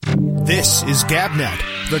This is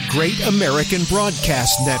GabNet, the Great American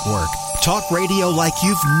Broadcast Network. Talk radio like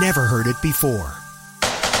you've never heard it before.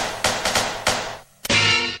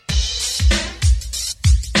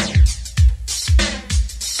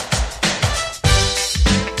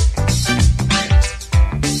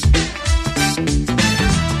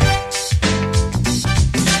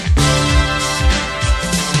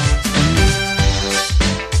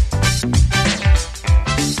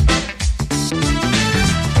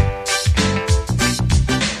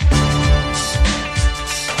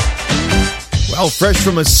 Well, fresh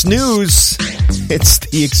from a snooze, it's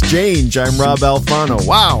The Exchange. I'm Rob Alfano.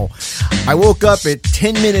 Wow. I woke up at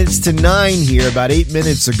 10 minutes to 9 here about 8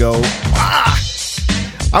 minutes ago.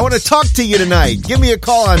 I want to talk to you tonight. Give me a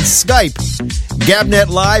call on Skype. GabNet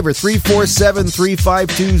Live or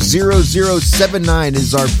 347-352-0079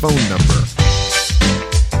 is our phone number.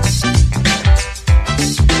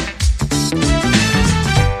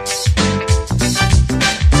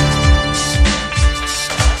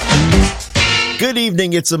 Good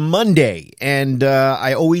evening. It's a Monday, and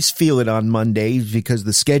I always feel it on Mondays because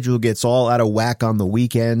the schedule gets all out of whack on the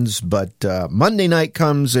weekends. But Monday night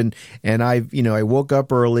comes, and I woke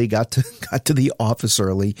up early, got to the office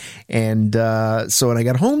early, and so when I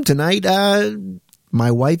got home tonight,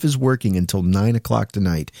 my wife is working until 9 o'clock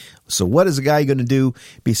tonight. So what is a guy going to do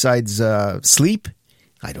besides sleep?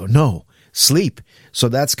 I don't know. Sleep. So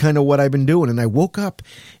that's kind of what I've been doing. And I woke up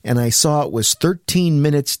and I saw it was 13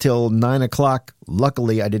 minutes till 9 o'clock.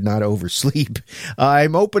 Luckily, I did not oversleep.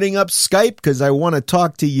 I'm opening up Skype because I want to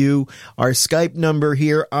talk to you. Our Skype number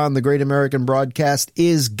here on the Great American Broadcast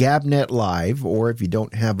is GabNet Live, or if you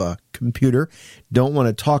don't have a computer, don't want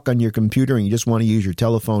to talk on your computer and you just want to use your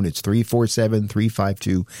telephone, it's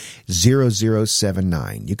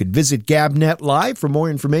 347-352-0079. You could visit GabNet Live for more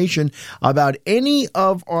information about any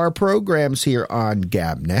of our programs here on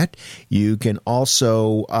GabNet. You can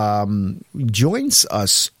also join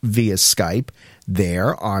us via Skype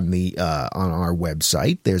there on our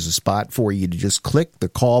website. There's a spot for you to just click the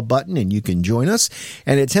call button and you can join us.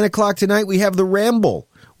 And at 10 o'clock tonight, we have The Ramble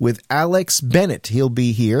with Alex Bennett. He'll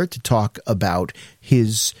be here to talk about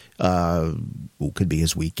his, could be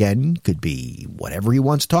his weekend, could be whatever he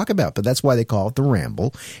wants to talk about, but that's why they call it The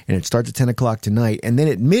Ramble, and it starts at 10 o'clock tonight. And then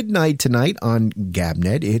at midnight tonight on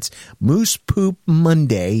GabNet, it's Moose Poop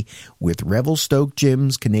Monday with Revelstoke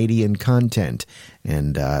Jim's Canadian Content,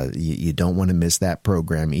 and you don't want to miss that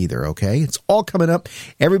program either, okay? It's all coming up.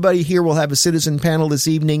 Everybody here will have a citizen panel this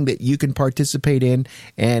evening that you can participate in,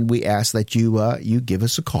 and we ask that you give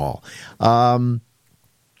us a call.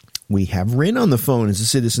 We have Rin on the phone as the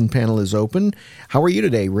citizen panel is open. How are you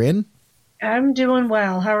today, Rin? I'm doing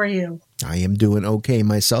well. How are you? I am doing okay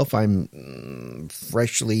myself. I'm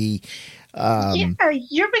freshly...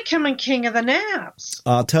 you're becoming king of the naps.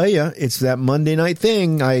 I'll tell you, it's that Monday night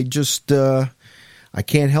thing. I just... I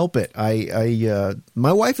can't help it.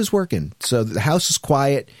 My wife is working, so the house is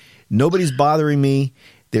quiet. Nobody's bothering me.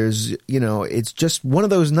 There's, it's just one of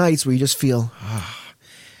those nights where you just feel...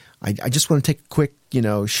 I just want to take a quick,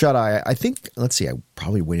 shut eye. I think, let's see, I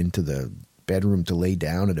probably went into the bedroom to lay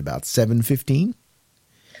down at about 7:15.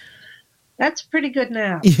 That's a pretty good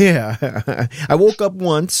nap. Yeah. I woke up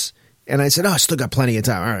once and I said, I still got plenty of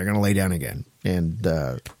time. All right, I'm going to lay down again. And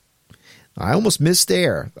I almost missed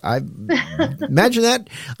air. Imagine that.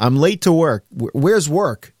 I'm late to work. Where's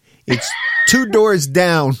work? It's 2 doors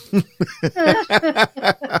down.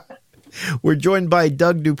 We're joined by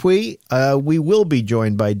Doug Dupuis. We will be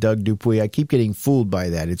joined by Doug Dupuis. I keep getting fooled by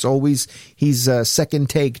that. It's always, he's second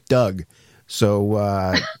take Doug.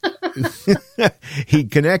 So he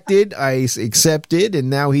connected, I accepted, and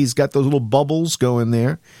now he's got those little bubbles going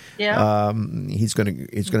there. Yeah. He's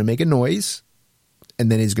gonna make a noise,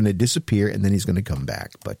 and then he's gonna disappear, and then he's gonna come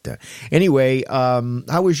back. But anyway,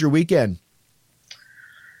 how was your weekend?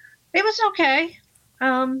 It was okay.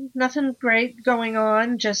 Nothing great going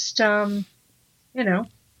on, just, hanging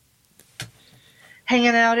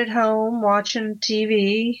out at home, watching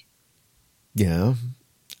TV. Yeah.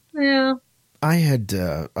 Yeah. I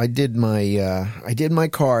did my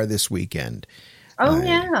car this weekend. Oh,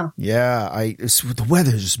 yeah. Yeah. The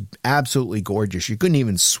weather's absolutely gorgeous. You couldn't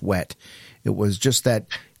even sweat. It was just that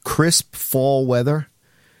crisp fall weather.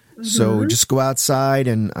 Mm-hmm. So just go outside,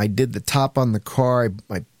 and I did the top on the car.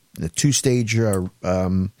 The 2-stage, I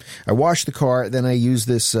washed the car, then I used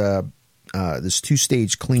this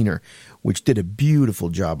 2-stage cleaner, which did a beautiful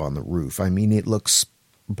job on the roof. I mean, it looks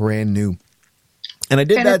brand new. And I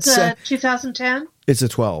did that. It's a 2010? It's a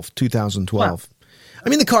 2012. I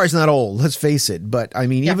mean, the car's not old, let's face it. But, I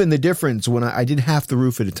mean, even the difference, when I did half the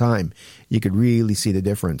roof at a time, you could really see the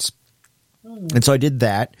difference. And so I did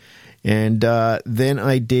that. And then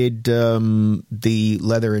I did the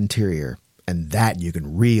leather interior, and that you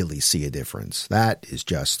can really see a difference. That is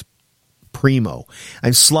just primo.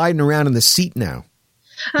 I'm sliding around in the seat now.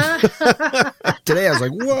 Today I was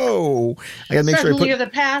like, whoa. I got to make sure I Suddenly you're the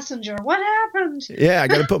passenger. What happened? Yeah, I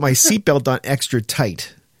got to put my seatbelt on extra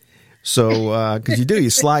tight. So, because you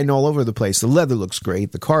sliding all over the place. The leather looks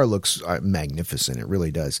great. The car looks magnificent. It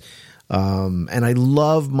really does. And I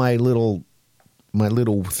love my little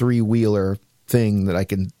three-wheeler thing that I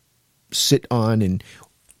can sit on and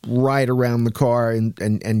ride around the car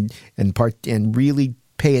and really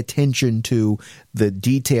pay attention to the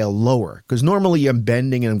detail lower. Because normally I'm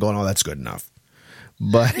bending and I'm going, oh, that's good enough.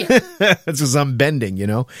 But it's because I'm bending,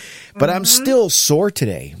 But I'm still sore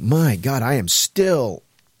today. My God, I am still.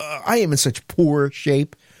 I am in such poor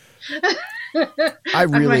shape. I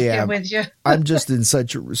really am. With you. I'm just in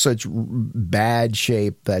such bad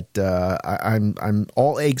shape that I'm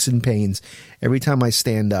all aches and pains. Every time I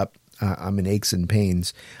stand up, I'm in aches and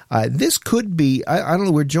pains. This could be, I don't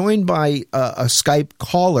know, we're joined by a Skype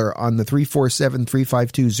caller on the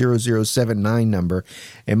 347-352-0079 number.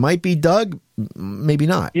 It might be Doug, maybe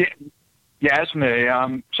not. Yeah, it's me.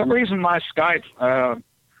 Some reason my Skype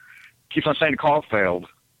keeps on saying the call failed.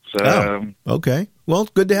 So, okay. Well,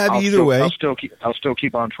 good to have you either way. I'll still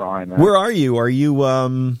keep on trying. Man. Where are you? Are you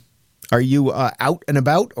out and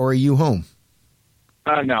about, or are you home?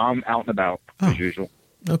 No, I'm out and about as usual.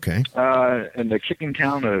 Okay. In the kicking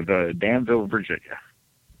town of Danville, Virginia.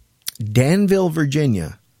 Danville,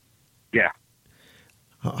 Virginia. Yeah.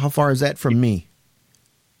 How far is that from me?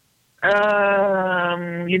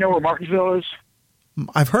 You know where Martinsville is?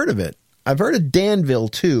 I've heard of it. I've heard of Danville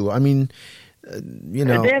too. I mean,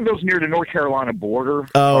 Danville's near the North Carolina border.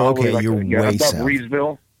 Oh, okay. You're way above south.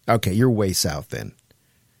 Reedsville. Okay, you're way south then.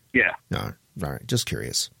 Yeah. No, all right. Just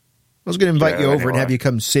curious. I was going to invite you over and have you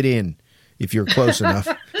come sit in if you're close enough.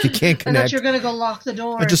 If you can't connect. I thought you were going to go lock the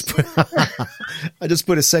door. I just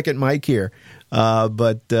put a second mic here,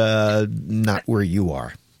 but not where you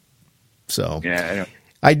are. So yeah, I know.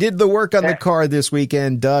 I did the work on the car this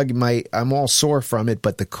weekend, Doug. I'm all sore from it,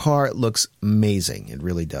 but the car looks amazing. It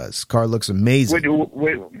really does. Car looks amazing. What do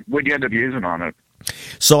you end up using on it?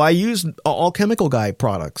 So I used all Chemical Guy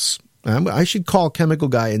products. I should call Chemical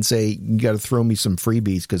Guy and say, you got to throw me some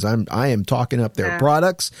freebies because I am talking up their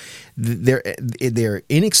products. They're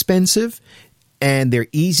inexpensive and they're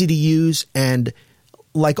easy to use. And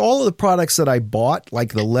like all of the products that I bought,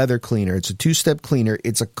 like the leather cleaner, it's a 2-step cleaner.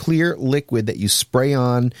 It's a clear liquid that you spray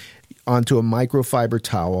onto a microfiber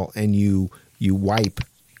towel and you wipe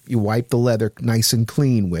the leather nice and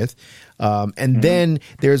clean with. And then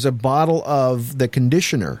there's a bottle of the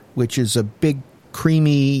conditioner, which is a big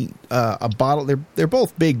creamy a bottle. They're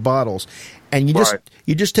both big bottles, and you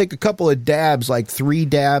just take a couple of dabs, like 3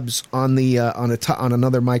 dabs on the on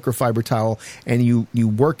another microfiber towel, and you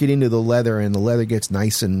work it into the leather, and the leather gets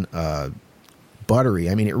nice and buttery.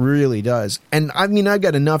 I mean, it really does. And I mean, I've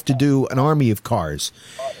got enough to do an army of cars.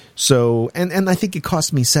 So and I think it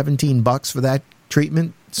cost me $17 for that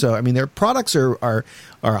treatment. So I mean, their products are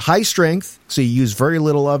high strength, so you use very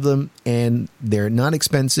little of them, and they're not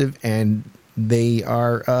expensive, and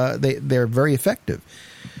they're very effective.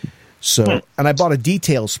 So, and I bought a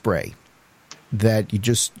detail spray that you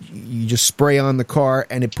just spray on the car,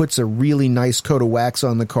 and it puts a really nice coat of wax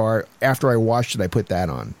on the car. After I washed it, I put that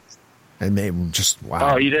on, and they just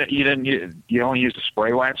wow. Oh, you only used the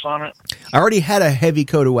spray wax on it? I already had a heavy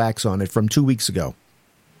coat of wax on it from 2 weeks ago.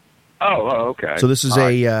 Oh, okay. So this is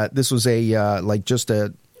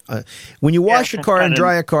when you wash a car and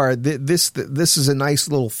dry a car, this is a nice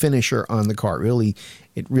little finisher on the car.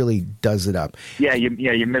 It really does it up. Yeah,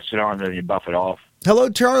 you mix it on and you buff it off. Hello,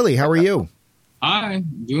 Charlie. How are you? Hi,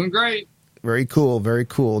 doing great. Very cool. Very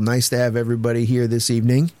cool. Nice to have everybody here this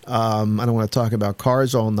evening. I don't want to talk about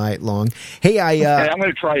cars all night long. Hey, I'm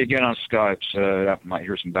going to try again on Skype, so I might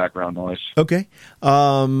hear some background noise. Okay.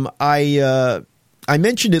 I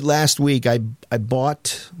mentioned it last week. I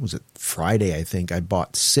bought, was it Friday, I think, I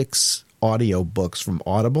bought 6 audio books from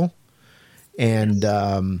Audible. And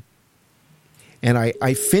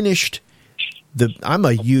I finished I'm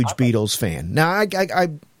a huge Beatles fan. Now,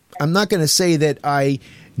 I'm not going to say that I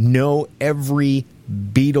know every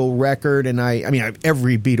Beatle record, and I mean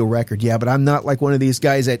every Beatle record, yeah, but I'm not like one of these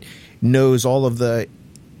guys that knows all of the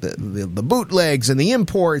bootlegs and the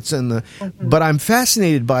imports but I'm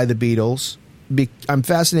fascinated by the Beatles. I'm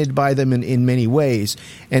fascinated by them in many ways.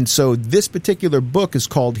 And so this particular book is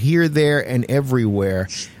called Here, There, and Everywhere,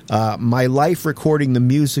 My Life Recording the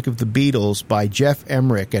Music of the Beatles by Jeff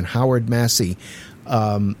Emerick and Howard Massey.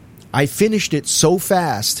 I finished it so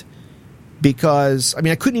fast because, I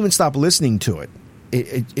mean, I couldn't even stop listening to it.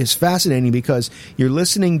 It's fascinating because you're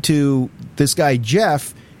listening to this guy,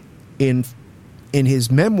 Jeff, in his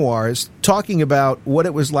memoirs, talking about what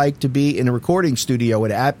it was like to be in a recording studio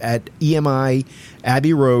at EMI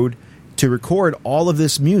Abbey Road to record all of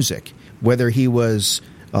this music, whether he was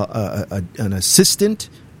an assistant,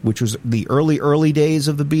 which was the early days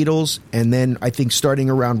of the Beatles, and then I think starting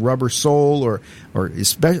around Rubber Soul or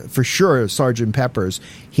for sure Sgt. Pepper's,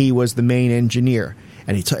 he was the main engineer,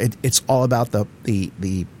 and it's all about the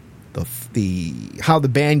how the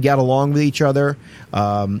band got along with each other,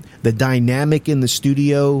 the dynamic in the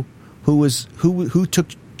studio, who took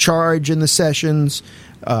charge in the sessions,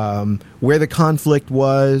 where the conflict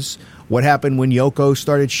was, what happened when Yoko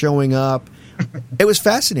started showing up. It was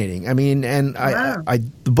fascinating. I mean, and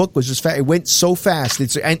the book was just it went so fast.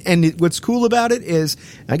 What's cool about it is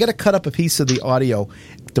I got to cut up a piece of the audio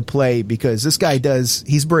to play because this guy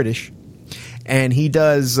he's British, and he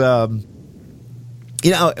does. When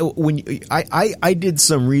I did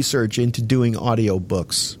some research into doing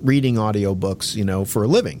audiobooks, reading audiobooks, for a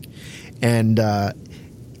living, and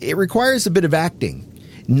it requires a bit of acting,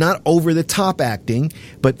 not over the top acting,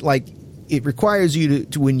 but like. It requires you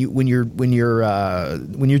to when you're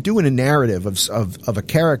doing a narrative of a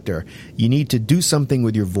character, you need to do something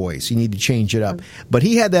with your voice. You need to change it up. But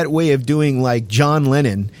he had that way of doing like John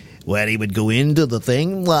Lennon, where he would go into the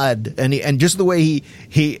thing, lad, and just the way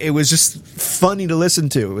he it was just funny to listen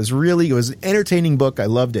to. It was an entertaining book. I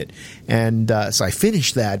loved it, and so I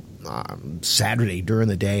finished that Saturday during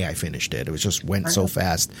the day. I finished it. It was just went so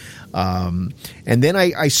fast, and then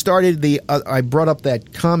I started I brought up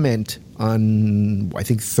that comment on I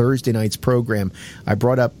think Thursday night's program. I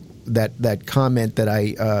brought up that comment that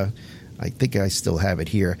I think I still have it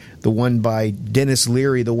here. The one by Dennis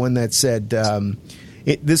Leary, the one that said,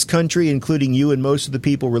 this country, including you and most of the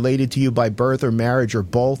people related to you by birth or marriage or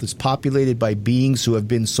both, is populated by beings who have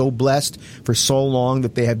been so blessed for so long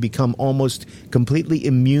that they have become almost completely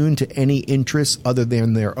immune to any interests other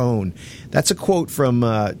than their own. That's a quote from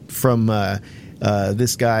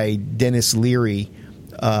this guy, Dennis Leary,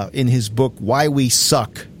 in his book Why We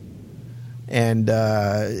Suck, and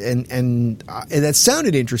that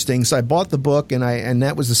sounded interesting. So I bought the book, and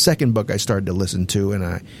that was the second book I started to listen to,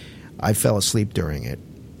 and I fell asleep during it.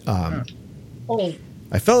 I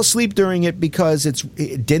fell asleep during it because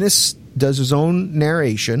Dennis does his own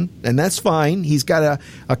narration, and that's fine. He's got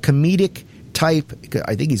a comedic type.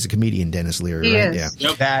 I think he's a comedian, Dennis Leary, he right? is.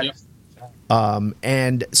 Yeah. Yep.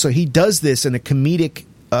 And so he does this in a comedic.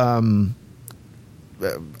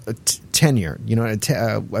 Tenure,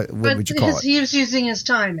 what would you call it? He was using his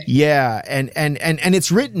timing. Yeah, and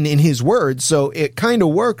it's written in his words, so it kind of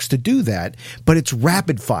works to do that, but it's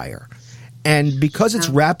rapid fire. And because it's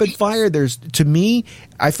rapid fire, to me,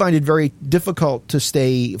 I find it very difficult to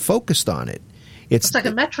stay focused on it. It's like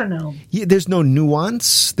a metronome. Yeah, there's no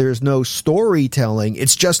nuance, there's no storytelling.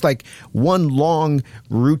 It's just like one long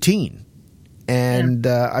routine. And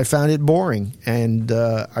I found it boring, and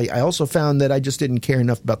I also found that I just didn't care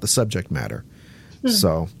enough about the subject matter.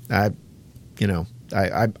 So I'm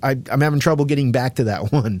having trouble getting back to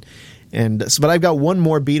that one. But I've got one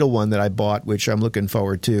more Beatle one that I bought, which I'm looking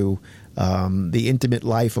forward to: The Intimate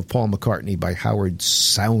Life of Paul McCartney by Howard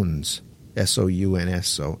Sounds, Souns, Sounes.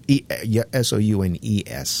 So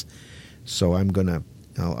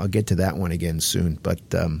I'll get to that one again soon. But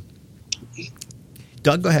Doug,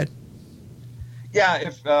 go ahead.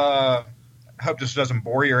 Yeah, I hope this doesn't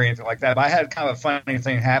bore you or anything like that, but I had kind of a funny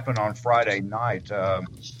thing happen on Friday night.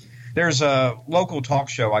 There's a local talk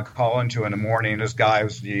show I call into in the morning. This guy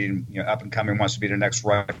who's up and coming, wants to be the next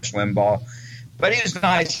Rush Limbaugh. But he's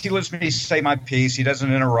nice. He lets me say my piece. He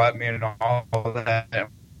doesn't interrupt me and all that.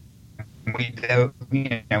 We do,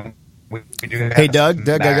 we do. Hey, Doug,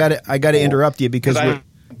 I got to interrupt you because we're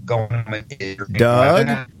going. Doug,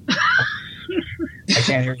 I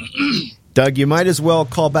can't hear you. Doug, you might as well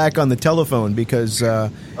call back on the telephone because okay.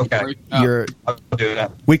 I'll do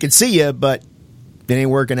that. We can see you, but it ain't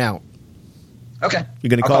working out. Okay. You're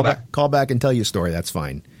going to call back and tell your story. That's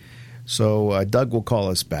fine. So Doug will call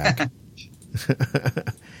us back. How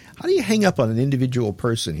do you hang up on an individual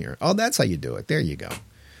person here? Oh, that's how you do it. There you go.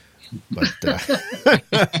 But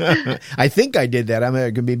I think I did that.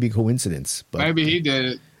 It could be a coincidence. But maybe he did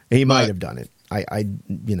it. He might have done it.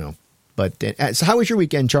 But so how was your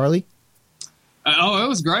weekend, Charlie? It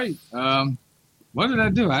was great. What did I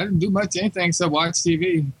do? I didn't do much anything except watch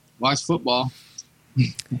TV, watch football.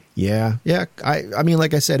 Yeah. I mean,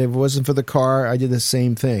 like I said, if it wasn't for the car, I did the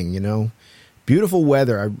same thing. Beautiful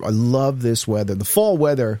weather. I love this weather. The fall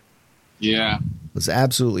weather Yeah. It was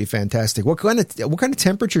absolutely fantastic. What kind of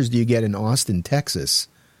temperatures do you get in Austin, Texas?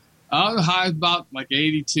 The high is about like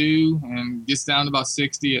 82 and gets down to about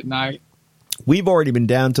 60 at night. We've already been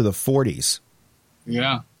down to the 40s.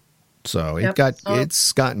 Yeah. So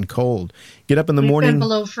it's gotten cold. Get up in the morning. Been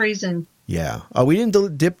below freezing. Yeah. We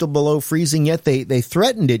didn't dip to below freezing yet. They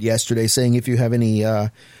threatened it yesterday, saying if you have any,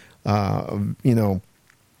 if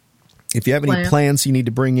you have any plants you need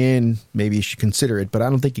to bring in, maybe you should consider it. But I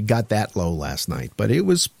don't think it got that low last night. But it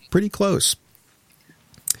was pretty close.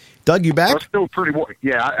 Doug, you back? Well, it's still pretty warm.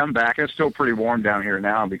 Yeah, I'm back. It's still pretty warm down here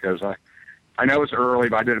now because I know it's early,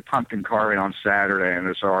 but I did a pumpkin carving on Saturday, and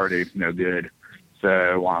it's already no good.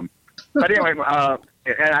 So, but anyway,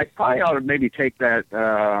 and I probably ought to maybe take that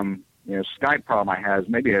Skype problem I have,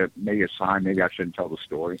 maybe a sign. Maybe I shouldn't tell the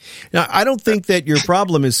story. Now, I don't think that your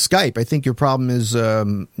problem is Skype. I think your problem is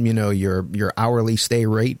your hourly stay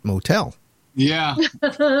rate motel. Yeah.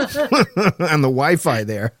 And the Wi-Fi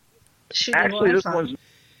there. Actually, this was.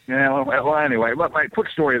 Yeah. Well, anyway, my quick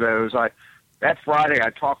story though is that Friday I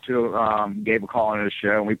talked to gave a call on his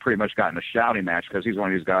show, and we pretty much got in a shouting match because he's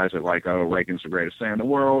one of these guys that like, oh, Reagan's the greatest thing in the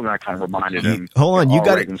world, and I kind of reminded him. Hold on, you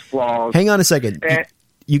got Reagan's flaws. Hang on a second.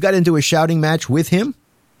 You got into a shouting match with him?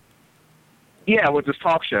 Yeah, with this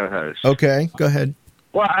talk show host. Okay, go ahead.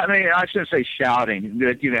 Well, I mean, I shouldn't say shouting.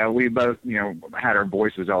 That we both had our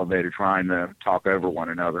voices elevated trying to talk over one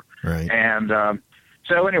another. Right. And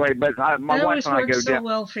so anyway, but my wife and I go so down.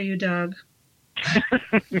 well for you, Doug.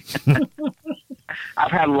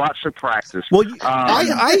 I've had lots of practice. Well,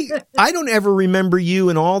 I don't ever remember you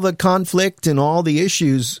and all the conflict and all the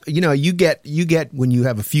issues. You get when you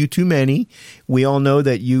have a few too many. We all know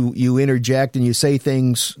that you interject and you say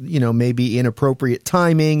things, maybe inappropriate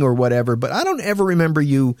timing or whatever. But I don't ever remember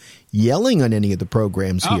you yelling on any of the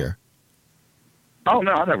programs here. Oh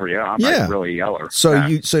no, I never yell. I'm not really a yeller. So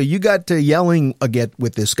you got to yelling again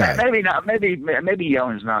with this guy. Maybe not. Maybe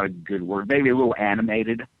yelling's not a good word. Maybe a little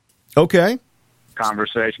animated. Okay.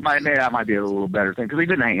 Conversation. Maybe that might be a little better thing because he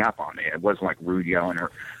didn't hang up on me. It wasn't like rude yelling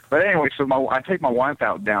or. But anyway, so I take my wife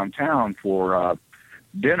out downtown for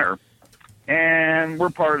dinner, and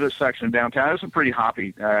we're part of this section of downtown. It's a pretty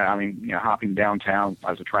hoppy. Hopping downtown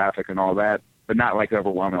as of traffic and all that, but not like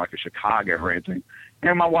overwhelming like a Chicago or anything.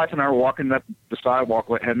 And my wife and I were walking up the sidewalk,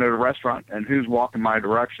 heading to the restaurant, and who's walking my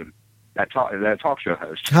direction? That talk show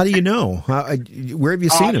host. How do you know? Where have you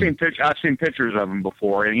seen him? I've seen pictures of him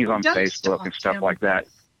before, and he's on Facebook and stuff like that.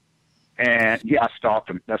 And yeah, I stalked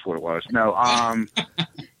him. That's what it was. No,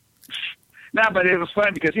 no, but it was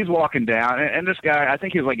fun because he's walking down, and this guy, I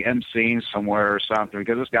think he was like emceeing somewhere or something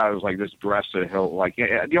because this guy was like this dressed to the hilt. Like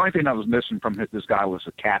the only thing that was missing from this guy was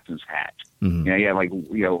a captain's hat. Mm-hmm. He had like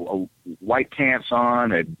white pants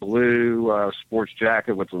on, a blue sports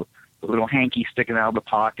jacket with a little hanky sticking out of the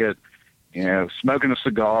pocket. Smoking a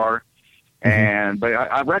cigar, and but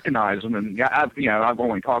I recognize him, and I've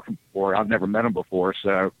only talked to him before. I've never met him before,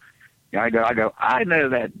 so I go, I know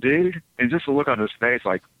that dude, and just a look on his face,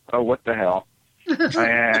 like, oh, what the hell,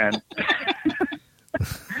 and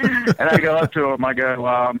and I go up to him, I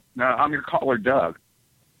go, no, I'm your caller, Doug,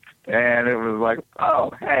 and it was like,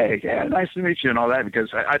 oh, hey, yeah, nice to meet you, and all that,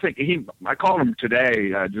 because I think I called him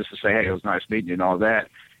today just to say, hey, it was nice meeting you, and all that.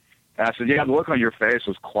 I said, yeah, the look on your face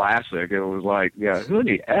was classic. It was like, yeah, who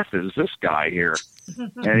the F is this guy here?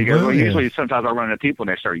 And he goes, well, usually sometimes I run into people and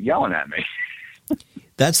they start yelling at me.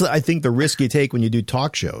 That's, I think, the risk you take when you do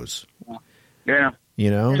talk shows. Yeah.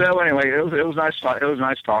 So anyway, it was nice. It was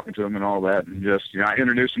nice talking to him and all that. And just, I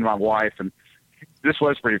introduced him to my wife. And this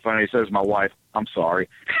was pretty funny. He says to my wife, I'm sorry.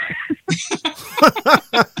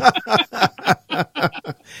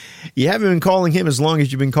 You haven't been calling him as long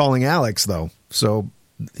as you've been calling Alex, though. So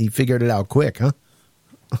he figured it out quick, huh?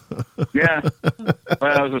 Yeah.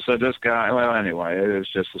 Well, as I said, this guy, well, anyway,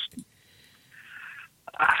 it's just,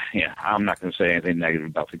 I'm not going to say anything negative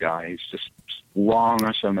about the guy. He's just wrong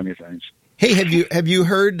on so many things. Hey, have you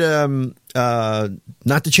heard,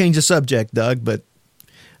 not to change the subject, Doug, but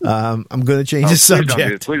I'm going to change the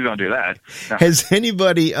subject. Please don't do that. No. Has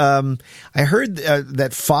anybody, I heard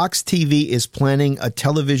that Fox TV is planning a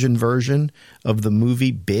television version of the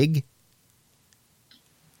movie Big.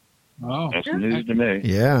 Oh, that's news to me.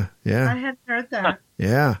 Yeah. I hadn't heard that.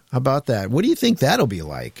 Yeah. How about that? What do you think that'll be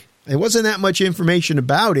like? It wasn't that much information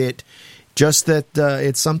about it, just that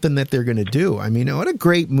it's something that they're going to do. I mean, what a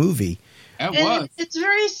great movie. It's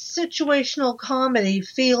very situational comedy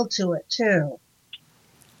feel to it, too.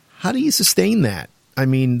 How do you sustain that? I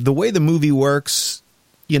mean, the way the movie works,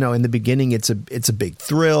 in the beginning, it's a big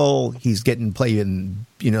thrill. He's getting play in,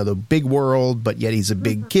 the big world, but yet he's a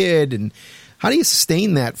big kid. And how do you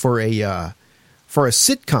sustain that for a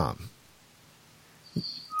sitcom?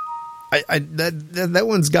 That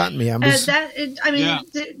one's gotten me. That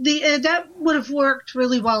would have worked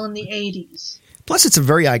really well in the 80s. Plus, it's a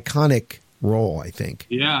very iconic role, I think.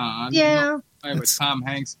 Yeah. Yeah. But Tom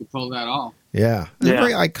Hanks could pull that off. Yeah, it's a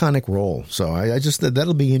very iconic role. So I just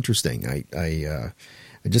that'll be interesting. I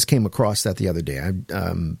just came across that the other day. I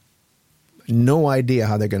no idea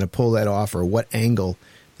how they're going to pull that off or what angle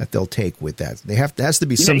that they'll take with that. There has to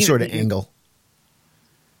be some sort of angle.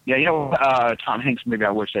 Yeah, Tom Hanks movie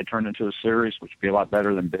I wish they turned into a series, which would be a lot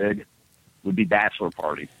better than Big, would be Bachelor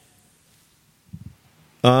Party.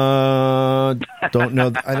 Don't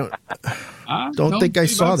know. I don't think I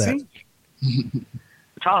saw that.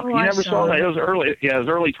 Tom, you never saw that? It was early. Yeah, it was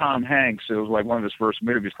early Tom Hanks. It was like one of his first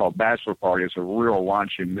movies called Bachelor Party. It's a real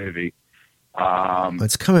raunchy movie.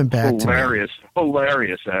 It's coming back hilarious,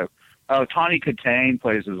 though. Tawny Katane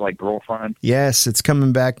plays his like girlfriend. Yes, it's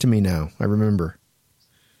coming back to me now. I remember.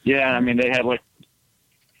 Yeah, I mean they had where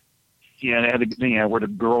the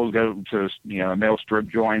girls go to a male strip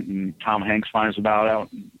joint, and Tom Hanks finds out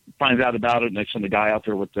about it, and they send the guy out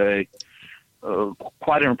there with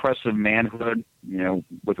quite an impressive manhood,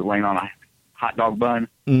 with it laying on a hot dog bun.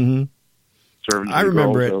 Mm-hmm. Serving I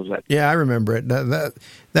remember it. Yeah, I remember it.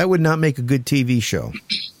 That would not make a good TV show.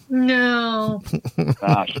 No.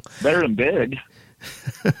 Gosh, better than Big.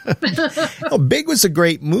 Big was a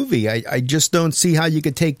great movie. I just don't see how you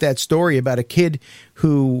could take that story about a kid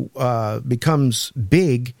who becomes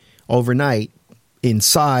big overnight in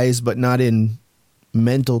size, but not in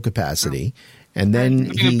mental capacity. And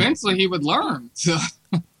then eventually he would learn. So.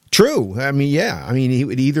 True. I mean, yeah. I mean, he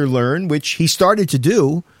would either learn, which he started to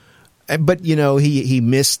do, but he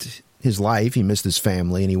missed his life, he missed his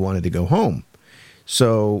family, and he wanted to go home.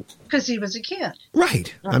 So because he was a kid,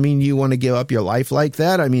 right? I mean, you want to give up your life like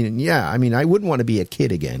that? I mean, yeah. I mean, I wouldn't want to be a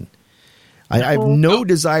kid again. I have no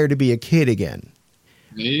desire to be a kid again.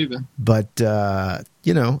 Me either. But I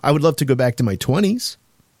would love to go back to my 20s.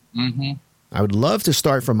 Mm-hmm. I would love to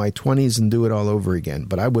start from my 20s and do it all over again.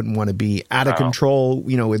 But I wouldn't want to be out of control,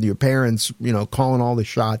 with your parents, calling all the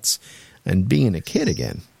shots and being a kid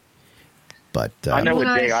again. But I know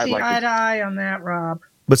I see eye to eye on that, Rob.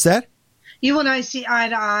 What's that? You and I see eye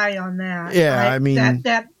to eye on that. Yeah, I mean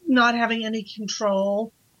that not having any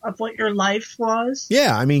control of what your life was.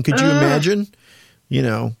 Yeah, I mean, could you imagine?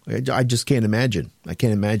 I just can't imagine. I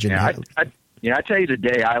can't imagine. Yeah, I tell you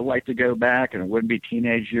today, I like to go back, and it wouldn't be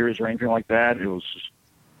teenage years or anything like that. It was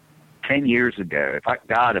 10 years ago. If I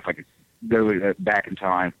could go back in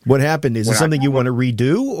time. What happened? Is it something you want to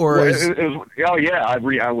redo, or?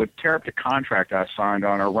 I would tear up the contract I signed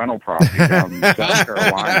on our rental property down in South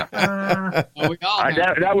Carolina.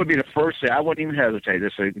 That would be the first thing. I wouldn't even hesitate.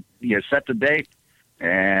 Just say, set the date,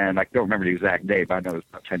 and I don't remember the exact date, but I know it was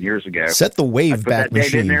about 10 years ago. Set the wave back machine.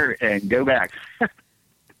 Put that date in there and go back.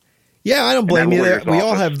 Yeah, I don't blame you. We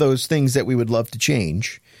all have those things that we would love to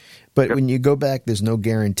change, but when you go back, there's no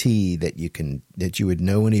guarantee that you would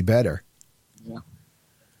know any better. Yeah.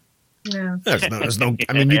 Yeah. There's no.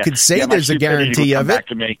 I mean, you could say there's a guarantee of it.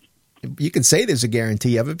 You can say there's a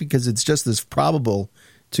guarantee of it because it's just as probable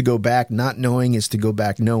to go back not knowing as to go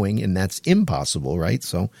back knowing, and that's impossible, right?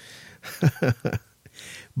 So,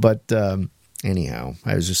 but anyhow,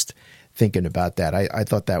 I was just thinking about that. I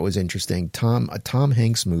thought that was interesting. A Tom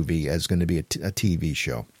Hanks movie is going to be a TV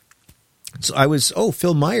show. So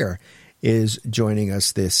Phil Meyer is joining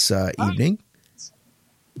us this evening.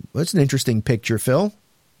 That's an interesting picture, Phil.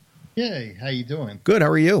 Yay, how you doing? Good, how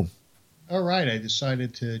are you? All right, I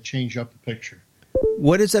decided to change up the picture.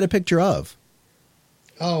 What is that a picture of?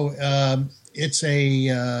 Oh, it's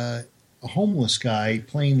a homeless guy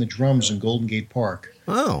playing the drums in Golden Gate Park.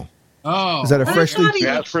 Oh. Oh. Is that a freshly...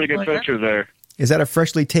 Yeah, that's a pretty good picture there. Is that a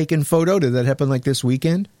freshly taken photo? Did that happen like this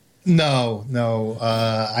weekend? No.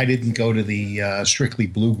 I didn't go to the Strictly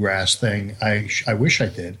Bluegrass thing. I wish I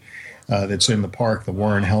did. That's in the park, the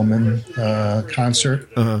Warren Hellman concert.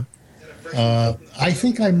 Uh-huh. I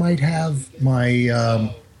think I might have my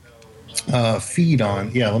feed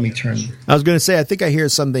on. Yeah, let me turn. I was going to say, I think I hear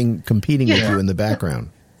something competing with you in the background.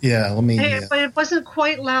 Yeah, let me. But it wasn't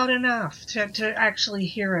quite loud enough to actually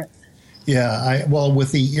hear it. Yeah,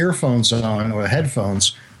 with the earphones on or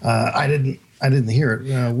headphones, I didn't hear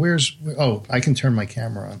it. I can turn my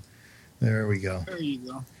camera on. There we go. There you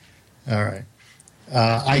go. All right.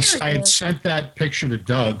 I had sent that picture to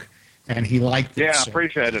Doug, and he liked it. Yeah, I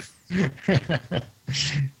appreciate it.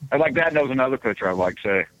 I like that. And that was another picture I'd like to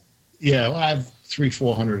say. Yeah, well, I have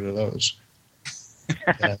 300-400 of those.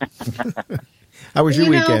 How was your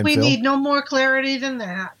weekend, we Phil? need no more clarity than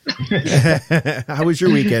that. How was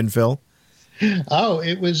your weekend, Phil? Oh,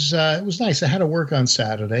 it was nice. I had to work on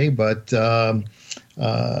Saturday, but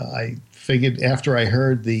I figured after I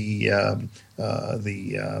heard the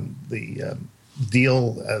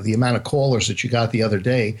deal, the amount of callers that you got the other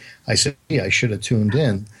day, I said, I should have tuned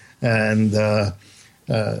in. And,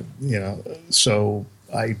 so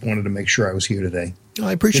I wanted to make sure I was here today. Oh,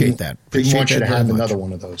 I appreciate that. Didn't want you to have much. another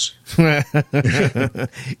one of those.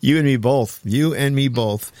 You and me both. You and me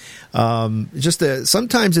both.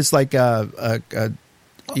 Sometimes it's like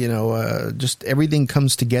just everything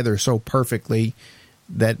comes together so perfectly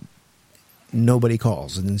that nobody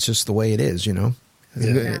calls, and it's just the way it is. Yeah.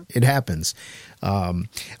 It happens.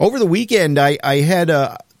 Over the weekend, I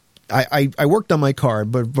worked on my car,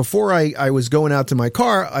 but before I was going out to my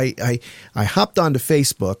car, I hopped onto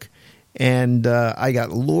Facebook. And I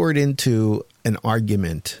got lured into an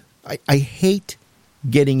argument. I hate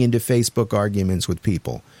getting into Facebook arguments with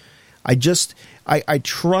people. I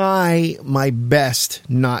try my best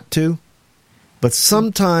not to, but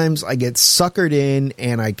sometimes I get suckered in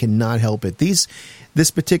and I cannot help it. This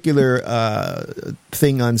particular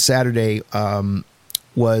thing on Saturday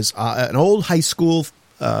was an old high school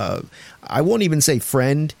I won't even say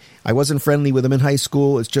friend. I wasn't friendly with him in high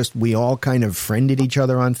school. It's just we all kind of friended each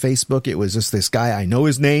other on Facebook. It was just this guy. I know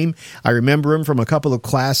his name. I remember him from a couple of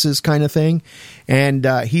classes kind of thing. And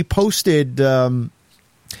he posted a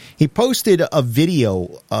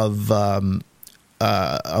video of do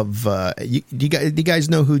you guys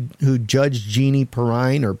know who Judge Jeannie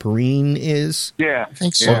Perrine is? Yeah. I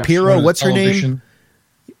think so. Or Pirro. What's her name?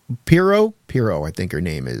 Pirro, I think her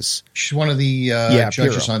name is. She's one of the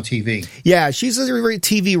judges on TV. Yeah, she's a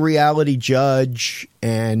TV reality judge,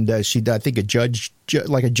 and she, I think,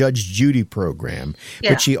 like a Judge Judy program. Yeah.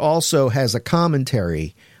 But she also has a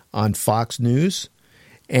commentary on Fox News,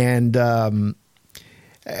 and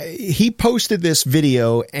he posted this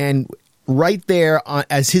video, and right there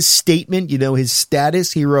as his statement, his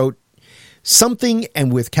status, he wrote something,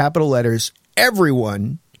 and with capital letters,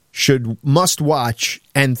 everyone must watch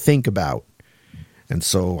and think about. And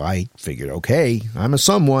so I figured, okay, I'm a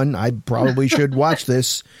someone. I probably should watch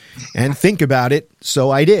this and think about it.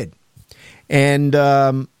 So I did. And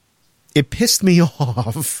it pissed me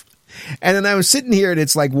off. And then I was sitting here, and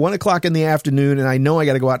it's like 1 o'clock in the afternoon, and I know I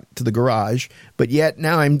got to go out to the garage. But yet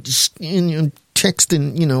now I'm just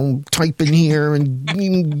texting, typing here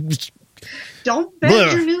and... Don't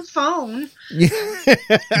bend your new phone. Yeah,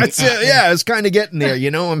 it's kind of getting there.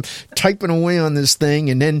 I'm typing away on this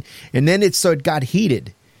thing, and then it got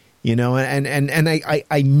heated. And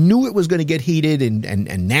I knew it was going to get heated,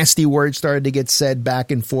 and nasty words started to get said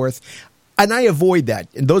back and forth. And I avoid that.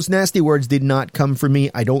 And those nasty words did not come from me.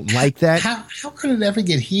 I don't like that. How could it ever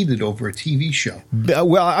get heated over a TV show?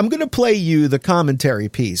 Well, I'm going to play you the commentary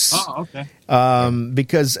piece. Oh, okay.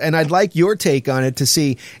 Because I'd like your take on it to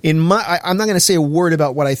see. I'm not going to say a word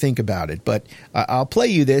about what I think about it, but I'll play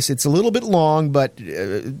you this. It's a little bit long, but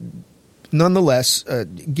nonetheless,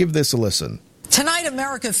 give this a listen. Tonight,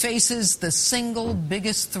 America faces the single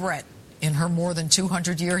biggest threat in her more than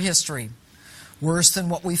 200-year history. Worse than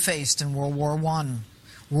what we faced in World War I,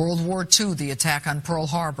 World War II, the attack on Pearl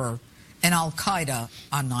Harbor, and Al-Qaeda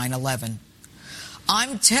on 9/11.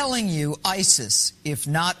 I'm telling you, ISIS, if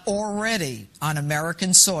not already on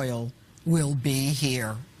American soil, will be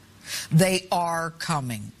here. They are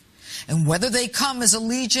coming. And whether they come as a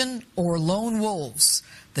legion or lone wolves,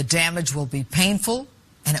 the damage will be painful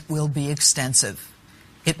and it will be extensive.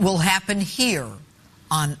 It will happen here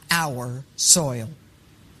on our soil.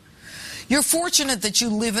 You're fortunate that you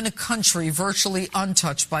live in a country virtually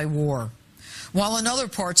untouched by war, while in other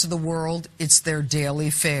parts of the world, it's their daily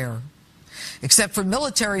fare. Except for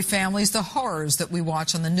military families, the horrors that we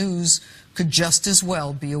watch on the news could just as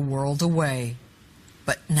well be a world away.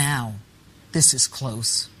 But now, this is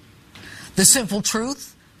close. The simple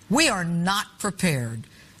truth, we are not prepared,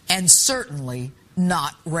 and certainly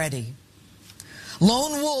not ready.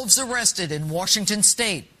 Lone wolves arrested in Washington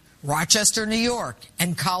State, Rochester, New York,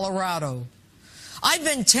 and Colorado. I've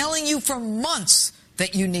been telling you for months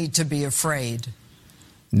that you need to be afraid.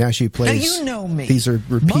 Now she plays. Now you know me. These are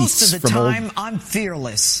repeats. Most of the from time, old... I'm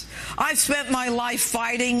fearless. I've spent my life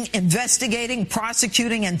fighting, investigating,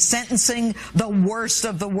 prosecuting, and sentencing the worst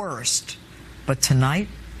of the worst. But tonight,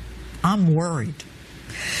 I'm worried.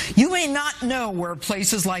 You may not know where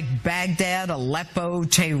places like Baghdad, Aleppo,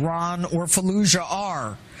 Tehran, or Fallujah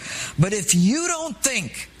are. But if you don't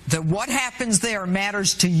think that what happens there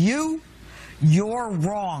matters to you, you're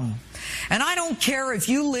wrong. And I don't care if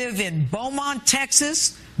you live in Beaumont,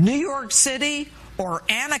 Texas, New York City, or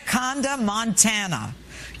Anaconda, Montana.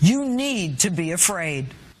 You need to be afraid.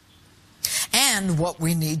 And what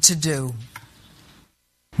we need to do.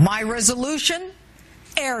 My resolution?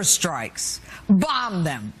 airstrikes. Bomb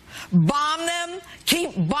them. Bomb them,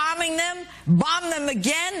 keep bombing them, bomb them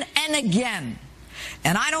again and again.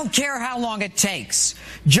 And I don't care how long it takes.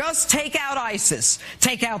 Just take out ISIS,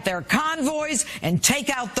 take out their convoys, and take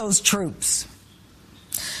out those troops.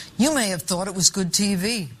 You may have thought it was good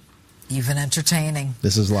TV, even entertaining.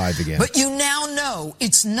 This is live again. But you now know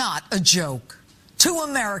it's not a joke. 2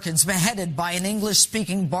 Americans beheaded by an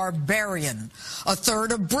English-speaking barbarian, a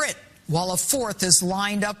third a Brit, while a 4th is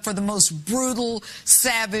lined up for the most brutal,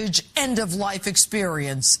 savage, end-of-life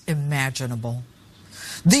experience imaginable.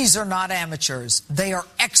 These are not amateurs. They are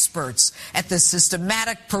experts at the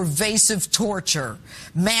systematic, pervasive torture,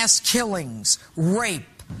 mass killings, rape,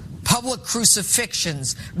 public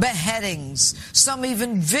crucifixions, beheadings, some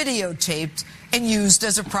even videotaped and used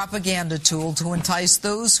as a propaganda tool to entice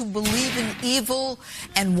those who believe in evil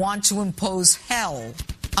and want to impose hell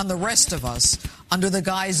on the rest of us under the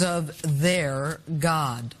guise of their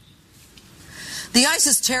God. The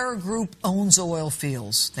ISIS terror group owns oil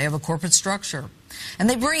fields. They have a corporate structure. And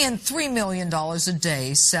they bring in $3 million a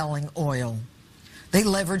day selling oil. They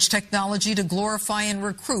leverage technology to glorify and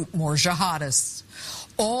recruit more jihadists.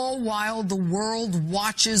 All while the world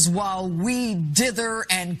watches while we dither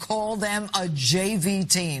and call them a JV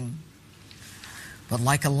team. But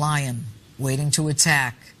like a lion waiting to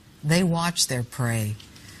attack, they watch their prey.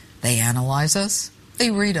 They analyze us.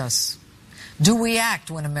 They read us. Do we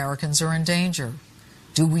act when Americans are in danger?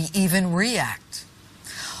 Do we even react?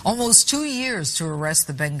 Almost 2 years to arrest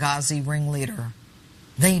the Benghazi ringleader.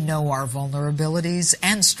 They know our vulnerabilities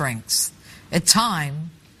and strengths. At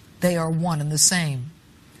times, they are one and the same.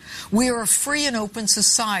 We are a free and open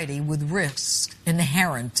society with risks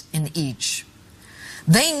inherent in each.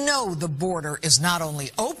 They know the border is not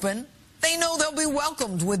only open, they know they'll be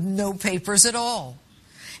welcomed with no papers at all.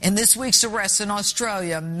 And this week's arrests in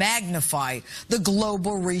Australia magnify the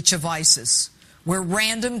global reach of ISIS, where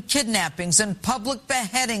random kidnappings and public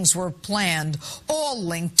beheadings were planned, all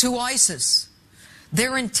linked to ISIS.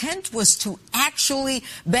 Their intent was to actually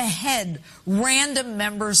behead random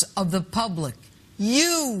members of the public.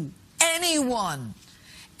 You, anyone.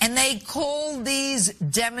 And they call these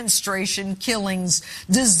demonstration killings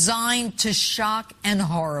designed to shock and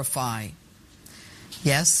horrify.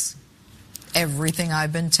 Yes, everything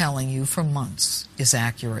I've been telling you for months is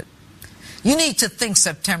accurate. You need to think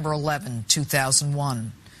September 11,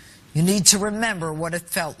 2001. You need to remember what it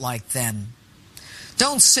felt like then.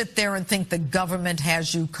 Don't sit there and think the government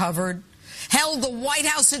has you covered. Hell, the White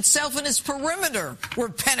House itself and its perimeter were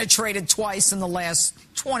penetrated twice in the last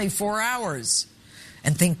 24 hours.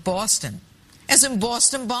 And think Boston, as in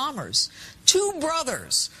Boston bombers. 2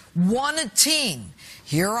 brothers, 1 a teen,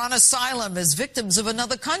 here on asylum as victims of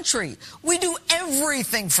another country. We do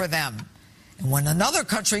everything for them. And when another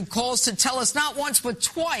country calls to tell us not once but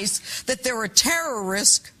twice that they're a terror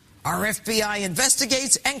risk, our FBI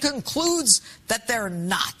investigates and concludes that they're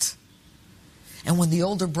not. And when the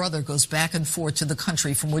older brother goes back and forth to the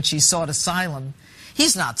country from which he sought asylum,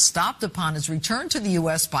 he's not stopped upon his return to the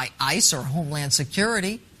U.S. by ICE or Homeland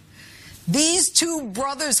Security. These 2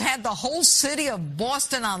 brothers had the whole city of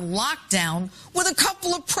Boston on lockdown with a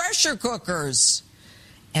couple of pressure cookers.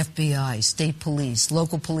 FBI, state police,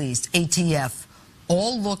 local police, ATF,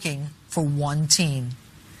 all looking for one team.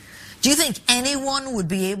 Do you think anyone would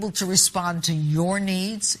be able to respond to your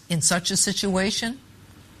needs in such a situation?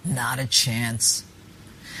 Not a chance.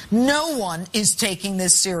 No one is taking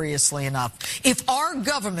this seriously enough. If our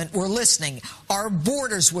government were listening, our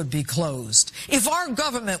borders would be closed. If our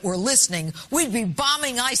government were listening, we'd be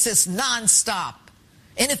bombing ISIS nonstop.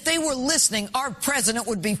 And if they were listening, our president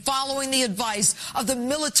would be following the advice of the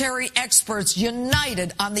military experts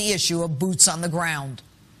united on the issue of boots on the ground.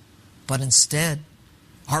 But instead,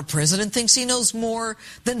 our president thinks he knows more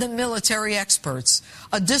than the military experts,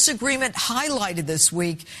 a disagreement highlighted this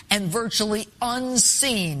week and virtually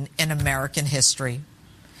unseen in American history.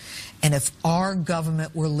 And if our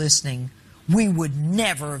government were listening, we would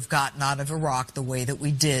never have gotten out of Iraq the way that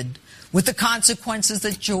we did, with the consequences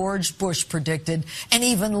that George Bush predicted and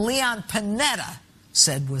even Leon Panetta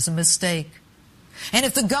said was a mistake. And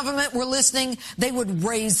if the government were listening, they would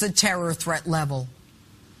raise the terror threat level.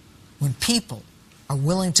 When people are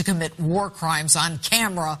willing to commit war crimes on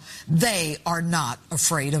camera, they are not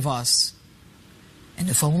afraid of us. And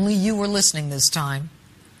if only you were listening this time,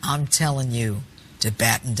 I'm telling you to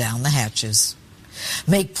batten down the hatches.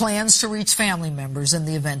 Make plans to reach family members in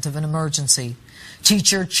the event of an emergency.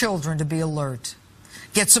 Teach your children to be alert.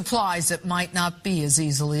 Get supplies that might not be as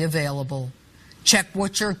easily available. Check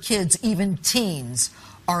what your kids, even teens,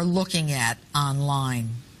 are looking at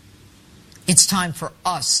online. It's time for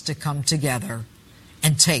us to come together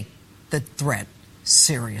and take the threat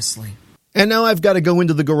seriously. And now I've got to go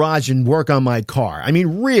into the garage and work on my car. I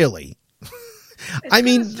mean, really? It's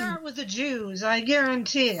going to start with the Jews, I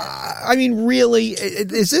guarantee it. I mean, really,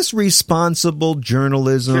 is this responsible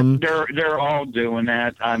journalism? They're all doing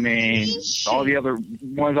that. I mean, all the other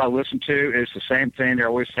ones I listen to, it's the same thing. They're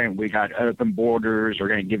always saying we got open borders. We're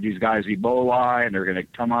going to give these guys Ebola, and they're going to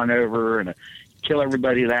come on over and kill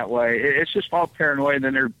everybody that way. It's just all paranoia. And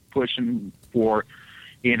then they're pushing for,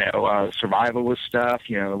 survivalist stuff.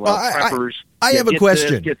 Preppers. I have a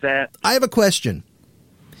question. This, get that. I have a question.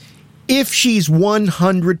 If she's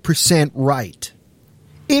 100% right,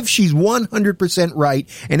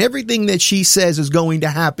 and everything that she says is going to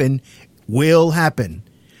happen will happen,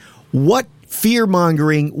 what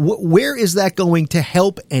fear-mongering, where is that going to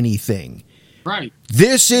help anything? Right.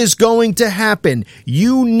 This is going to happen.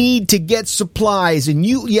 You need to get supplies, and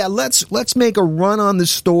let's make a run on the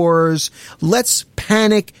stores. Let's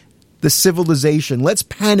panic the civilization. Let's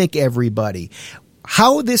panic everybody.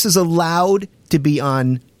 How this is allowed to be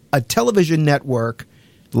on a television network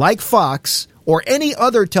like Fox or any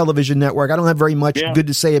other television network. I don't have very much good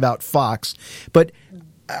to say about Fox, but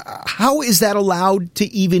how is that allowed to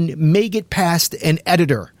even make it past an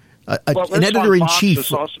editor, an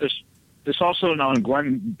editor-in-chief? It's also on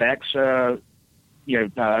Glenn Beck's news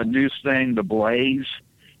thing, The Blaze,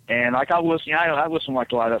 and I listen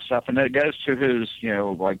like a lot of that stuff, and it goes to his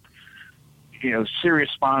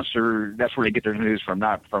serious sponsor. That's where they get their news from,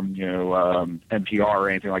 not from NPR or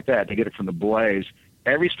anything like that. They get it from The Blaze.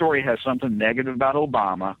 Every story has something negative about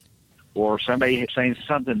Obama, or somebody saying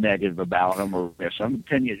something negative about him, or some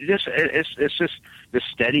opinion. It's just this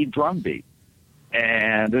steady drumbeat,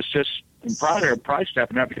 and it's just probably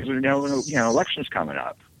stepping up because elections coming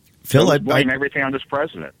up. Phil, so I'd blame everything on this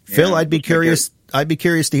president. Phil, I'd be curious. I'd be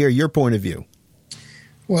curious to hear your point of view.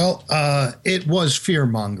 Well, it was fear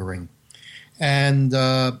mongering. And,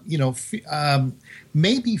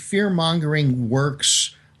 maybe fear-mongering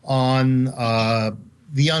works on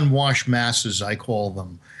the unwashed masses, I call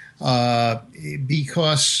them,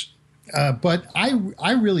 because but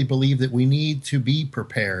I really believe that we need to be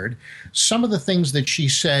prepared. Some of the things that she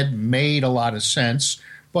said made a lot of sense,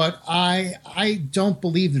 but I don't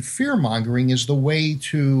believe that fear-mongering is the way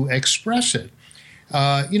to express it.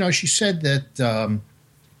 She said that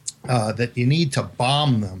that you need to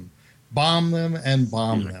bomb them. Bomb them.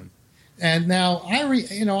 And now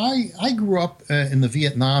I grew up in the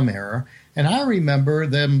Vietnam era, and I remember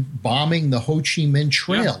them bombing the Ho Chi Minh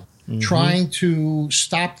Trail, trying to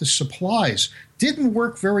stop the supplies. Didn't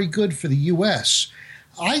work very good for the U.S.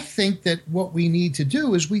 I think that what we need to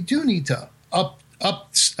do is we do need to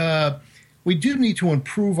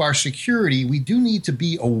improve our security. We do need to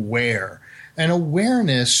be aware, and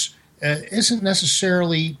awareness isn't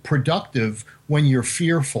necessarily productive when you're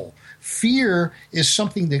fearful. Fear is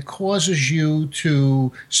something that causes you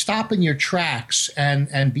to stop in your tracks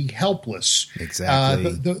and be helpless.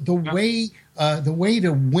 Exactly. The way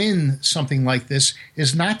to win something like this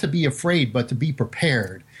is not to be afraid, but to be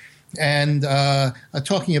prepared. And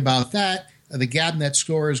talking about that, the Gabnet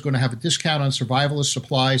store is going to have a discount on survivalist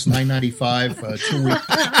supplies, $9.95 2 weeks.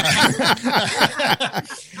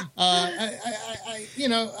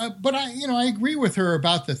 But I agree with her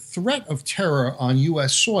about the threat of terror on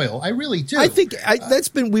U.S. soil. I really do. I think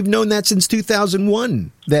we've known that since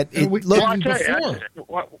 2001. That it Well,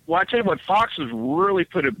 I tell you what, Fox has really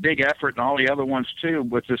put a big effort, and all the other ones too,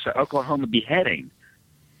 with this Oklahoma beheading.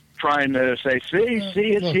 Trying to say, see,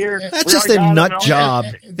 it's here. That's just a nut job.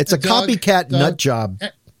 It's a copycat nut job.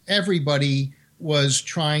 Everybody was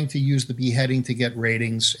trying to use the beheading to get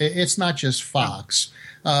ratings. It's not just Fox.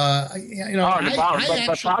 But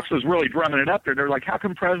Fox was really drumming it up there. They're like, how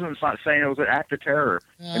come the president's not saying it was an act of terror?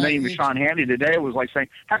 And then even Sean Hannity today was like saying,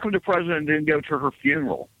 how come the president didn't go to her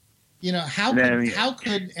funeral? How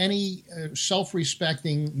could any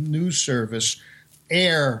self-respecting news service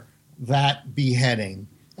air that beheading?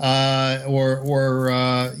 And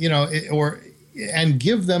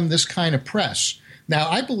give them this kind of press. Now,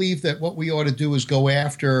 I believe that what we ought to do is go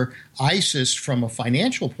after ISIS from a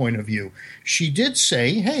financial point of view. She did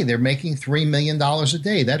say, hey, they're making $3 million a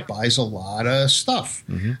day. That buys a lot of stuff.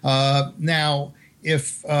 Mm-hmm. Now,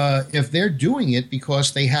 if they're doing it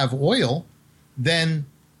because they have oil, then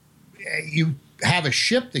you have a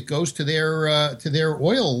ship that goes to their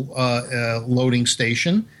oil loading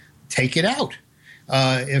station, take it out.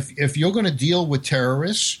 If you're going to deal with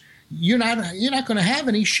terrorists, you're not going to have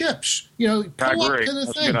any ships. Pull up to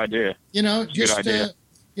the thing. That's a good idea.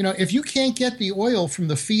 If you can't get the oil from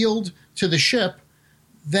the field to the ship,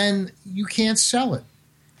 then you can't sell it.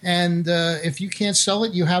 And if you can't sell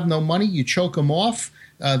it, you have no money. You choke them off.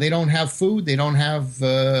 They don't have food. They don't have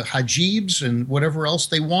hajibs and whatever else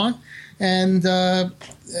they want. And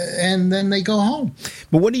then they go home.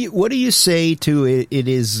 But what do you say to it? It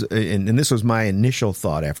is, and this was my initial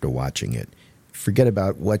thought after watching it. Forget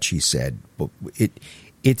about what she said, but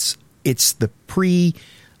it's the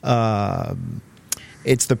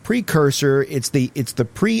precursor. It's the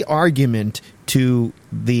pre-argument to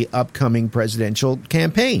the upcoming presidential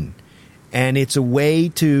campaign, and it's a way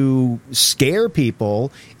to scare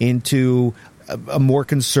people into a more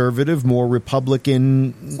conservative, more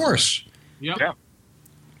Republican. Of course. Yep. Yeah.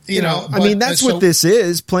 You know, I mean, that's what this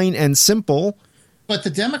is, plain and simple. But the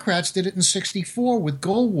Democrats did it in '64 with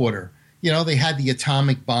Goldwater. You know, they had the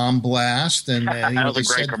atomic bomb blast, and That was a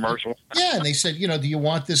great commercial. Yeah, and they said, you know, do you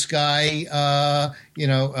want this guy,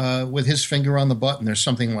 with his finger on the button or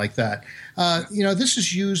something like that? This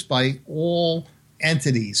is used by all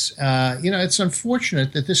entities. It's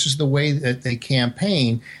unfortunate that this is the way that they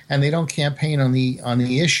campaign, and they don't campaign on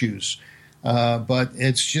the issues. But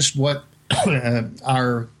it's just what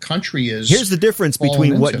our country is. Here's the difference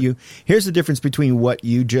between what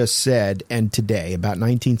you just said and today about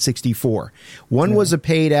 1964. One was a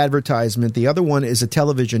paid advertisement. The other one is a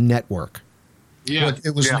television network. Yeah. But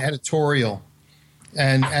it was an editorial.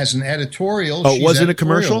 And as an editorial, she's was it a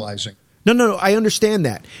commercial? No, I understand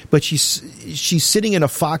that. But she's sitting at a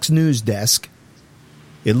Fox News desk.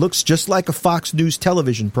 It looks just like a Fox News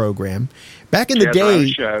television program. Back in the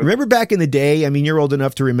day, remember back in the day, I mean, you're old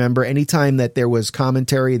enough to remember, anytime that there was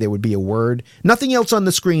commentary, there would be a word. Nothing else on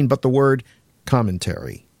the screen but the word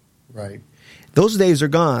commentary. Right. Those days are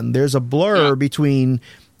gone. There's a blur between,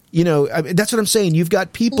 that's what I'm saying. You've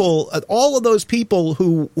got people, all of those people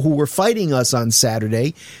who were fighting us on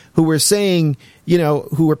Saturday, who were saying,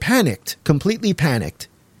 who were panicked, completely panicked.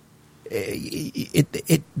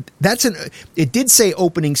 It did say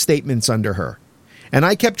opening statements under her, and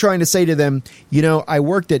I kept trying to say to them, I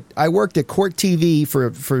worked at Court TV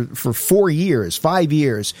for 5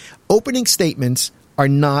 years. Opening statements are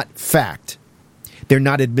not fact. They're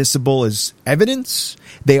not admissible as evidence.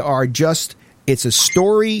 They are just, it's a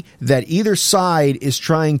story that either side is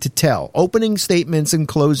trying to tell. Opening statements and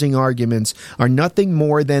closing arguments are nothing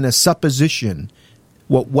more than a supposition,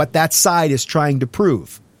 what that side is trying to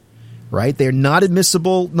prove. Right? They're not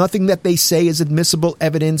admissible. Nothing that they say is admissible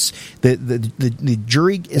evidence. The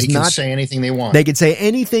jury is not. They can say anything they want. They can say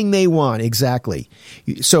anything they want. Exactly.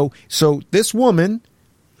 So this woman,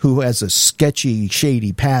 who has a sketchy,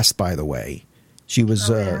 shady past, by the way, she was.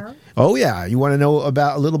 Oh yeah. You want to know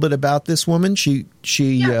a little bit about this woman? She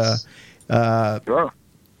Sure.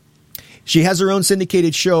 She has her own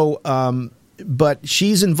syndicated show. But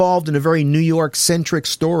she's involved in a very New York-centric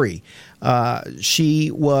story.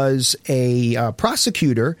 She was a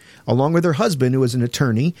prosecutor, along with her husband, who was an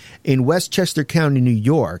attorney, in Westchester County, New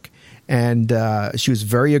York. And she was a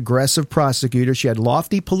very aggressive prosecutor. She had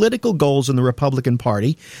lofty political goals in the Republican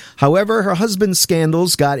Party. However, her husband's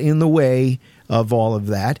scandals got in the way of all of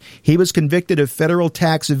that. He was convicted of federal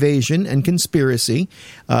tax evasion and conspiracy,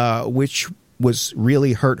 which was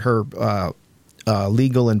really hurt her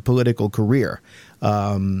legal and political career.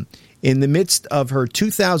 In the midst of her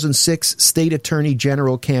 2006 state attorney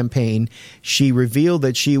general campaign, she revealed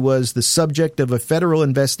that she was the subject of a federal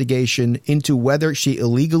investigation into whether she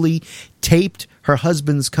illegally taped her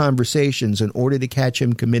husband's conversations in order to catch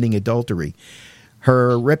him committing adultery.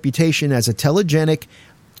 Her reputation as a telegenic,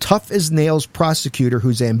 tough-as-nails prosecutor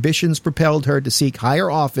whose ambitions propelled her to seek higher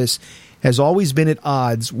office has always been at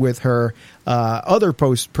odds with her other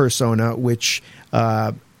persona, which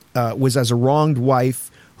was as a wronged wife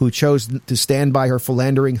who chose to stand by her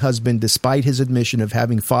philandering husband despite his admission of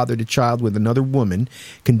having fathered a child with another woman,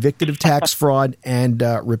 convicted of tax fraud and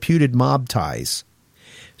reputed mob ties.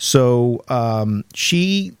 So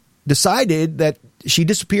she decided that she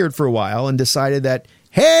disappeared for a while and decided that,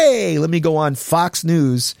 hey, let me go on Fox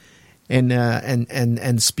News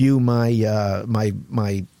and spew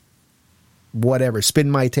my whatever,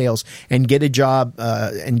 spin my tales and get a job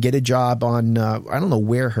on I don't know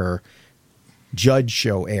where her Judge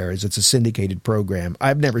show airs. It's a syndicated program.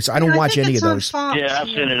 I don't watch any of those. Fox, yeah, I've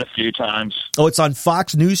seen it a few times. Oh, it's on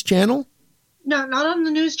Fox News Channel? No, not on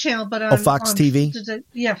the news channel, but on Fox TV.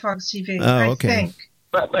 Yeah, Fox TV. Oh, okay. I think.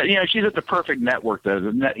 But she's at the perfect network, though.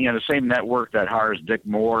 The same network that hires Dick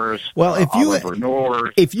Morris. Well,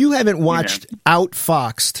 if you haven't watched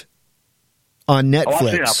Outfoxed on Netflix,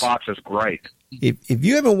 I've seen Outfoxed. Is great. If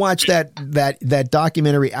you haven't watched that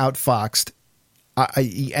documentary Outfoxed,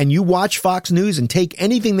 and you watch Fox News and take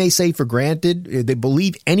anything they say for granted, they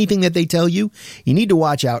believe anything that they tell you, you need to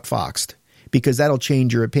watch Outfoxed, because that'll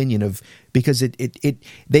change your opinion of, because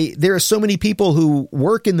there are so many people who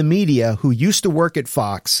work in the media who used to work at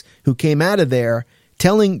Fox, who came out of there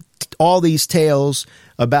telling all these tales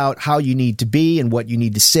about how you need to be and what you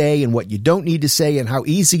need to say and what you don't need to say and how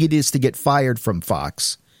easy it is to get fired from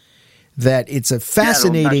Fox, that it's a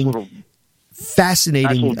fascinating, little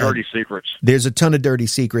dirty secrets. There's a ton of dirty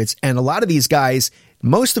secrets. And a lot of these guys,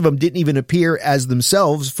 most of them didn't even appear as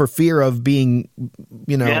themselves for fear of being,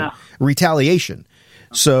 retaliation.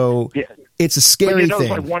 So it's a scary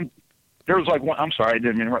thing. There was like one, I'm sorry, I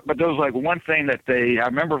didn't mean to, but there was like one thing that I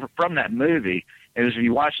remember from that movie is if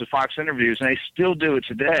you watch the Fox interviews, and they still do it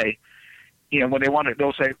today, when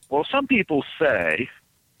they'll say, well, some people say,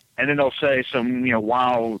 and then they'll say some,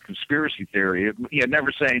 wild conspiracy theory,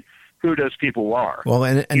 never saying who those people are. Well,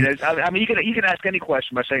 and you can ask any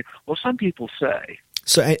question by saying, well, some people say.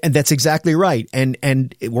 So, and that's exactly right.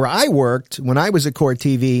 And where I worked, when I was at Court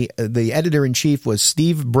TV, the editor-in-chief was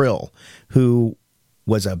Steve Brill, who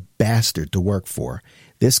was a bastard to work for.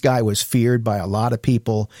 This guy was feared by a lot of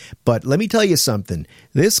people. But let me tell you something.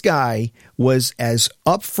 This guy was as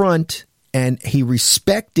upfront, and he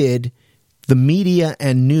respected the media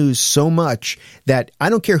and news so much that I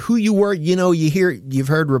don't care who you were, you've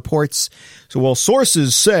heard reports. So, well,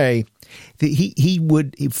 sources say that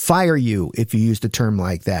he'd fire you if you used a term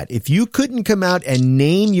like that. If you couldn't come out and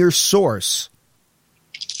name your source,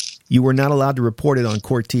 you were not allowed to report it on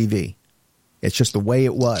Court TV. It's just the way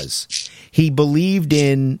it was. He believed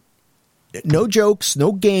in no jokes,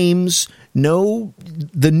 no games,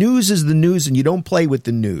 the news is the news, and you don't play with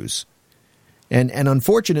the news. And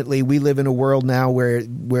unfortunately, we live in a world now where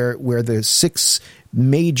the 6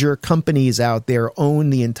 major companies out there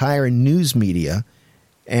own the entire news media,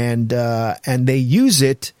 and they use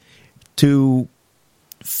it to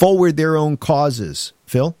forward their own causes.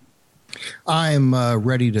 Phil? I'm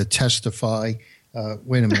ready to testify.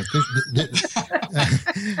 Wait a minute.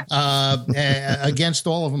 Against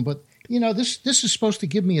all of them. But, this is supposed to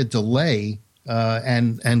give me a delay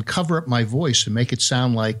and cover up my voice and make it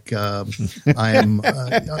sound like I am.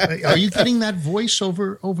 Are you getting that voice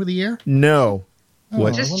over the air? No.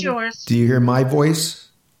 What? Just yours. Do you hear my voice?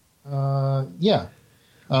 Yeah.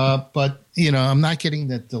 But, I'm not getting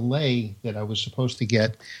that delay that I was supposed to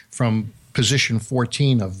get from position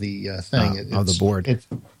 14 of the thing. Of the board.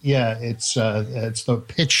 It's the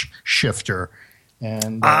pitch shifter.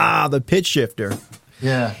 And the pitch shifter.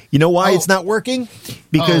 Yeah. You know why it's not working?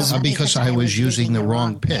 Because I was using the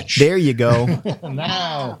wrong pitch. There you go.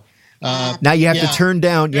 Now you have to turn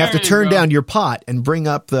down. You have to turn down your pot and bring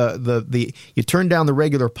up the. You turn down the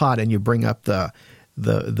regular pot and you bring up the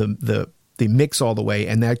mix all the way,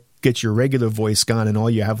 and that gets your regular voice gone, and all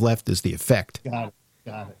you have left is the effect. Got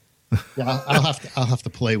it. Yeah, I'll have to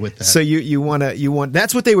play with that. So you want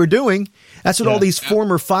that's what they were doing. That's what all these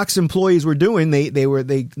former Fox employees were doing. They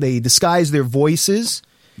disguised their voices.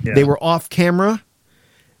 Yeah. They were off camera.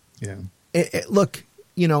 Yeah. Look,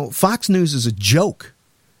 Fox News is a joke.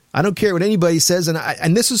 I don't care what anybody says,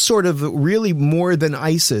 and this is sort of really more than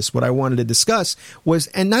ISIS. What I wanted to discuss was,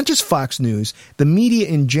 and not just Fox News, the media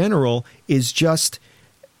in general is just,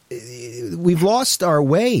 we've lost our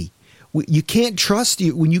way. You can't trust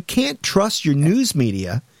when you can't trust your news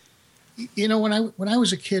media. When I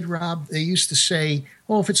was a kid, Rob, they used to say,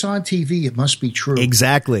 "Oh, if it's on TV, it must be true."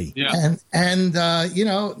 Exactly. Yeah. And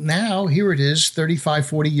now here it is, 35,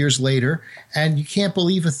 40 years later, and you can't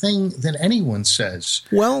believe a thing that anyone says.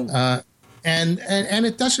 Well, and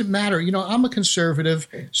it doesn't matter. I'm a conservative,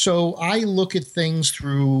 so I look at things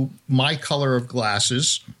through my color of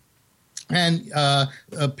glasses. And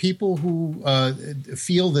people who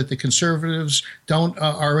feel that the conservatives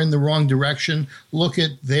are in the wrong direction look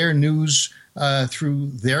at their news through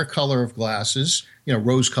their color of glasses,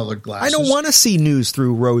 rose-colored glasses. I don't want to see news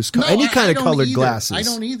through any kind of colored glasses. I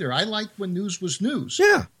don't either. I like when news was news.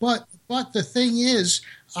 Yeah. But the thing is,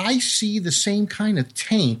 I see the same kind of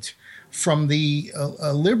taint from the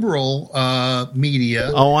liberal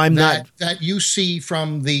media that you see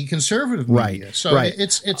from the conservative media. Right, so right.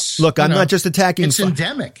 It's look, I'm not just attacking. It's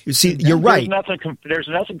endemic. You see, you're right. There's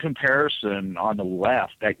nothing comparison on the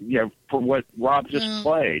left that for what Rob just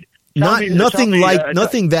played. Nothing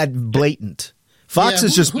that blatant. Fox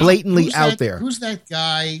is just blatantly out there. Who's that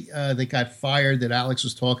guy that got fired that Alex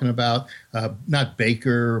was talking about? Not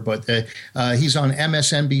Baker, but he's on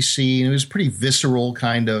MSNBC, and it was a pretty visceral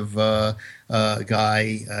kind of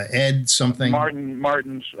guy. Ed something.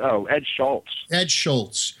 Ed Schultz. Ed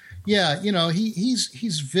Schultz. Yeah,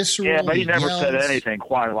 he's visceral. Yeah, but he never said anything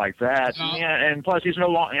quite like that. Yeah, and plus he's no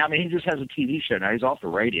longer. I mean, he just has a TV show now. He's off the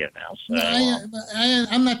radio now. So.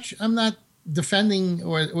 I'm not defending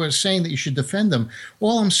or saying that you should defend them.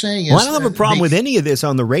 All I'm saying is, well, I don't have a problem with any of this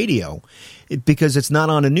on the radio because it's not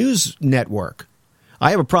on a news network. I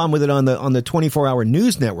have a problem with it on the 24-hour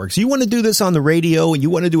news networks. You want to do this on the radio and you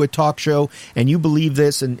want to do a talk show and you believe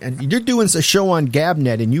this and you're doing a show on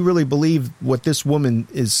Gabnet and you really believe what this woman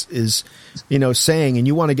is saying and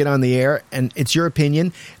you want to get on the air and it's your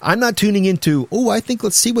opinion. I'm not tuning into, I think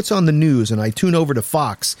let's see what's on the news, and I tune over to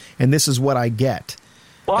Fox and this is what I get.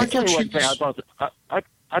 Well, I'll tell you one thing.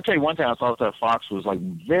 I'll tell you one thing I thought that Fox was like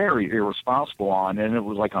very irresponsible on, and it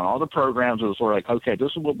was like on all the programs, it was sort of like, okay,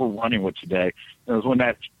 this is what we're running with today. It was when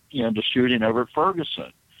that, the shooting over at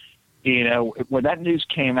Ferguson. When that news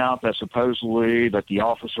came out that supposedly that the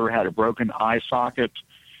officer had a broken eye socket,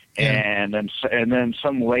 and then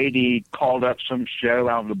some lady called up some show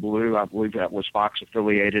out in the blue, I believe that was Fox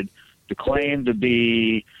affiliated, to claim to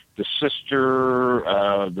be the sister,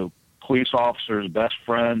 the police officer's best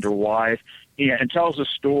friend or wife. And tells a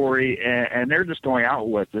story, and they're just going out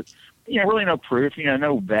with it. Really no proof,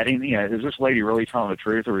 no vetting. Is this lady really telling the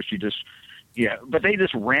truth, or is she just, But they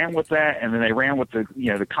just ran with that, and then they ran with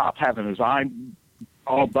the cop having his eye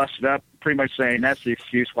all busted up, pretty much saying that's the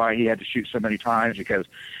excuse why he had to shoot so many times because,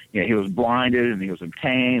 he was blinded and he was in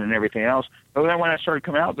pain and everything else. But then when I started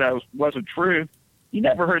coming out that wasn't true, you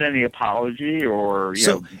never heard any apology or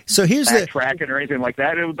so here's backtracking or anything like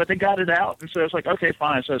that. But they got it out, and so it's like, okay,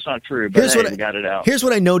 fine. So it's not true, but they got it out. Here's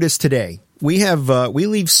what I noticed today: we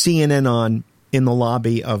leave CNN on in the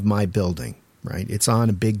lobby of my building. Right, it's on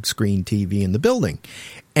a big screen TV in the building,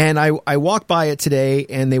 and I walked by it today,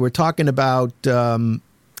 and they were talking about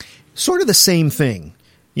sort of the same thing.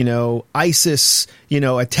 ISIS,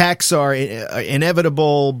 attacks are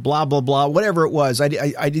inevitable, blah, blah, blah, whatever it was. I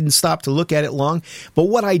didn't stop to look at it long. But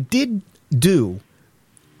what I did do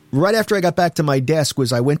right after I got back to my desk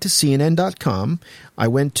was I went to CNN.com. I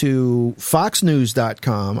went to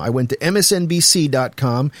FoxNews.com. I went to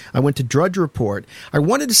MSNBC.com. I went to Drudge Report. I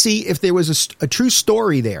wanted to see if there was a true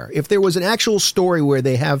story there, if there was an actual story where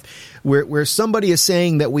they have where somebody is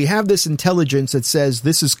saying that we have this intelligence that says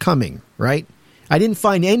this is coming, right? I didn't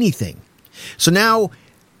find anything. So now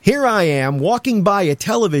here I am walking by a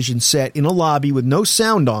television set in a lobby with no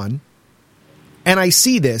sound on, and I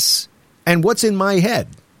see this, and what's in my head?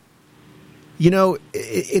 It's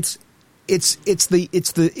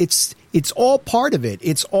all part of it.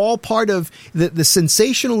 It's all part of the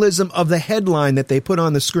sensationalism of the headline that they put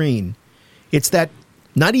on the screen. It's that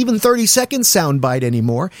not even 30-second soundbite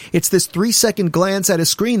anymore. It's this 3-second glance at a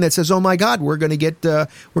screen that says, "Oh my God, we're going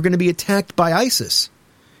to be attacked by ISIS."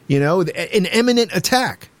 An imminent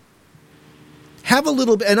attack. Have a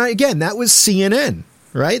little bit, and again, that was CNN,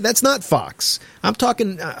 right? That's not Fox. I'm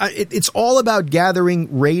talking. It's all about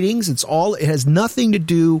gathering ratings. It has nothing to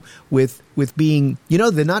do with being.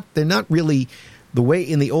 They're not really the way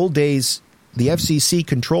in the old days. The FCC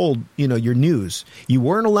controlled, your news. You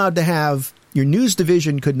weren't allowed to have. Your news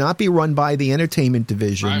division could not be run by the entertainment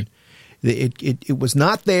division. Right. It was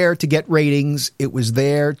not there to get ratings. It was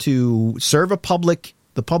there to serve the public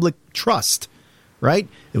trust, right?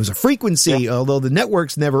 It was a frequency, although the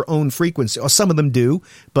networks never own frequency. Or some of them do,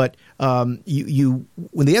 but when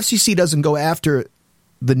the FCC doesn't go after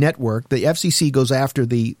the network, the FCC goes after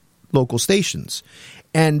the local stations,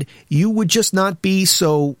 and you would just not be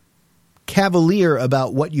so cavalier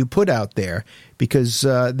about what you put out there because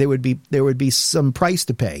there would be some price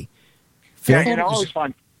to pay. Phil? Yeah, and I always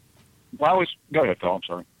find. Well, go ahead, Phil. I'm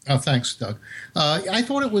sorry. Oh, thanks, Doug. I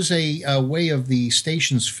thought it was a way of the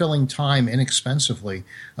stations filling time inexpensively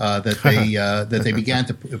that they began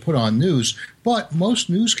to put on news. But most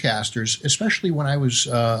newscasters, especially when I was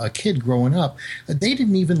a kid growing up, they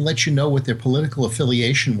didn't even let you know what their political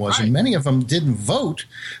affiliation was, right. And many of them didn't vote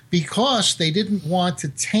because they didn't want to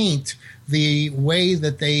taint the way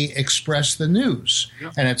that they express the news,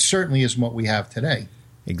 and it certainly isn't what we have today.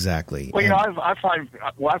 Exactly. Well, I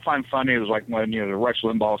find funny is like when the Rex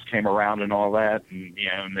Limbaughs came around and all that, and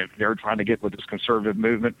and they were trying to get with this conservative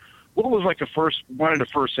movement. What was like one of the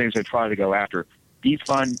first things they tried to go after?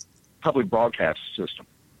 Defund public broadcast system.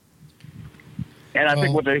 And I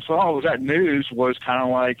think what they saw was that news was kind of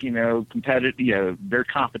like competitive, their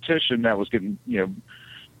competition that was getting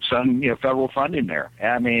some federal funding there.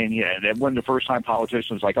 I mean, it wasn't the first time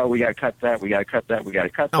politicians like, oh, we got to cut that, we got to cut that, we got to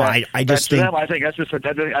cut that. I just think them, I think it's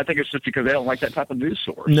just because they don't like that type of news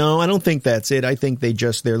source. No, I don't think that's it. I think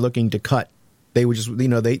they're looking to cut. They would just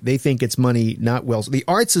they think it's money not well. The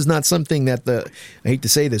arts is not something that I hate to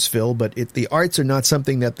say this, Phil, but the arts are not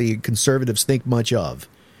something that the conservatives think much of.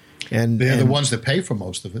 And they're the ones that pay for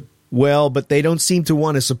most of it. Well, but they don't seem to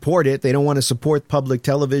want to support it. They don't want to support public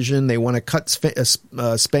television. They want to cut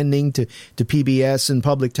spending to PBS and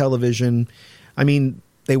public television. I mean,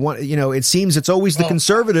 they want, it seems it's always the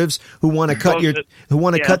conservatives who want to cut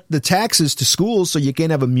cut the taxes to schools, so you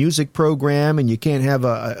can't have a music program and you can't have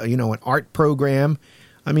an art program.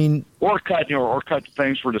 I mean, or cut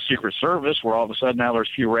things for the Secret Service, where all of a sudden now there's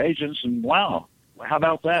fewer agents, and wow, how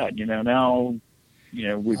about that? Now,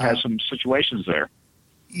 we've had some situations there.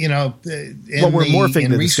 In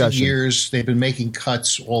recent years, they've been making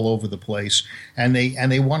cuts all over the place, and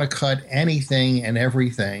they want to cut anything and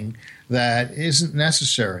everything that isn't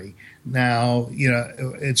necessary. Now,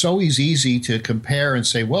 it's always easy to compare and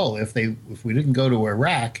say, well, if we didn't go to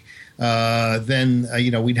Iraq, then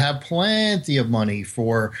we'd have plenty of money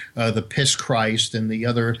for the Piss Christ and the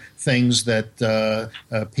other things that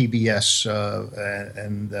PBS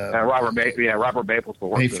and Robert Maples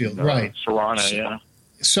Mayfield, right? Serrano, yeah.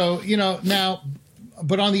 So now,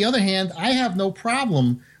 but on the other hand, I have no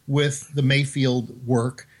problem with the Mayfield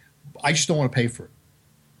work. I just don't want to pay for it.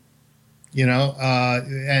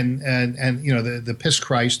 The Piss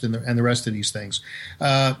Christ and the rest of these things.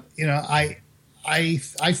 I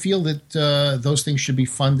feel that those things should be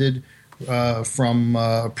funded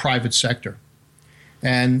from private sector,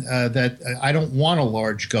 and that I don't want a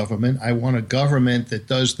large government. I want a government that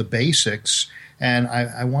does the basics, and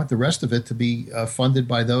I want the rest of it to be funded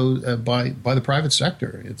by those by the private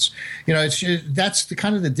sector. That's the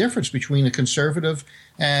kind of the difference between a conservative.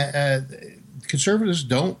 Conservatives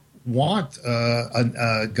don't want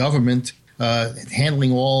a government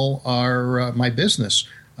handling all my business.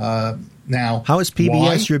 Now, how is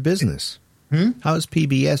PBS your business? How is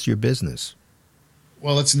PBS your business?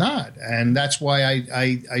 Well, it's not, and that's why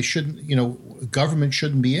I shouldn't. Government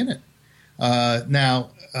shouldn't be in it. I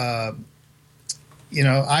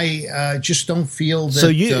just don't feel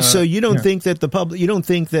that. So you don't think that you don't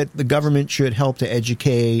think that the government should help to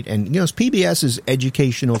educate, and PBS is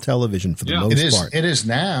educational television for the most part. It is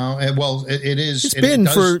now. Well, it is.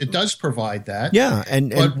 It does provide that. Yeah,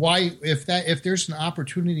 but why, if there's an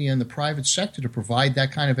opportunity in the private sector to provide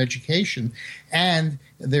that kind of education, and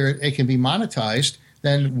it can be monetized,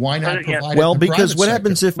 then why not provide it? Well, in the because what sector?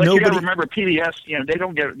 happens if but nobody? You got to remember, PBS. They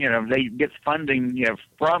don't get. They get funding.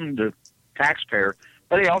 From the taxpayer,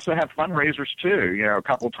 but they also have fundraisers too, a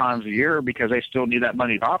couple times a year, because they still need that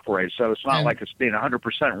money to operate. So it's not like it's being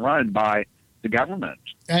 100% run by the government.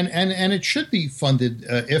 And it should be funded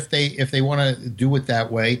if they want to do it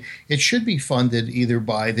that way. It should be funded either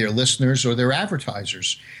by their listeners or their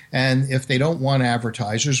advertisers. And if they don't want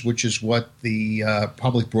advertisers, which is what the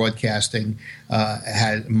public broadcasting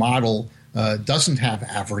model doesn't have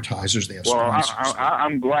advertisers. They have sponsors.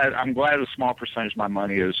 I'm glad a small percentage of my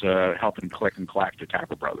money is helping Click and Clack to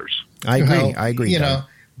Tapper Brothers. I agree.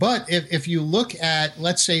 But if you look at,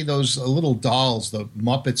 let's say, those little dolls, the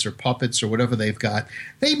Muppets or Puppets or whatever they've got,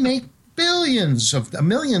 they make millions of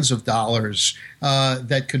dollars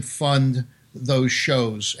that could fund those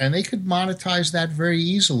shows, and they could monetize that very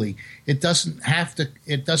easily. It doesn't have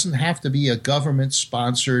to be a government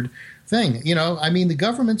sponsored thing. The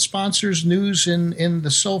government sponsors news in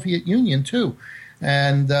the Soviet Union too,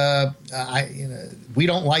 and we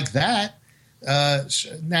don't like that.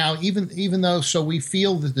 Now, even though we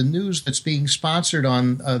feel that the news that's being sponsored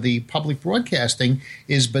on the public broadcasting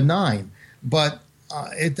is benign, but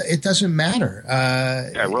it doesn't matter.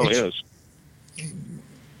 It really is.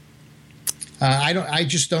 I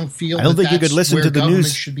just don't feel. I don't think you could listen to the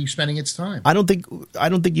news. Should be spending its time. I don't think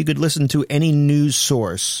you could listen to any news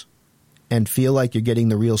source and feel like you're getting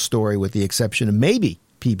the real story, with the exception of maybe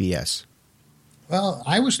PBS. Well,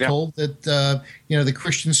 I was told that the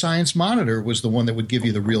Christian Science Monitor was the one that would give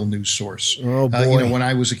you the real news source. Oh boy! When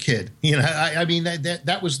I was a kid,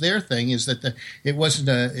 that was their thing. Is that it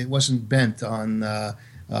wasn't bent on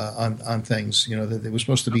things. That it was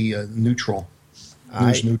supposed to be neutral,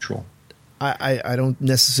 news neutral. I don't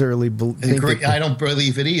necessarily think I don't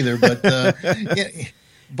believe it either, but.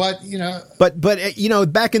 But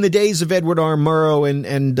back in the days of Edward R. Murrow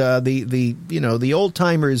and the old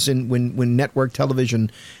timers, when network television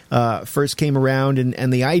first came around,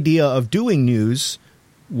 and the idea of doing news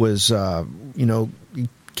was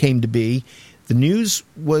came to be, the news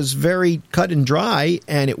was very cut and dry,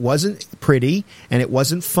 and it wasn't pretty, and it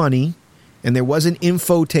wasn't funny, and there wasn't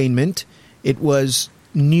infotainment. It was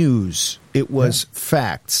news. It was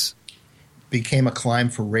facts. Became a climb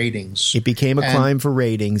for ratings. It became a climb for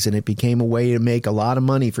ratings, and it became a way to make a lot of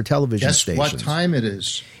money for television stations. Guess what time it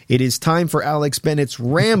is? It is time for Alex Bennett's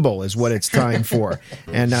Ramble is what it's time for.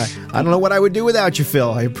 And I don't know what I would do without you,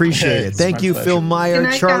 Phil. I appreciate it. Thank you, Phil Meyer, Good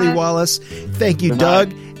night, Charlie guys. Wallace. Thank you,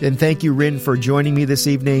 Doug. And thank you, Rin, for joining me this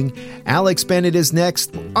evening. Alex Bennett is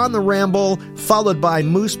next on The Ramble, followed by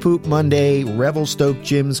Moose Poop Monday, Revelstoke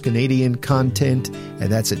Jim's Canadian content,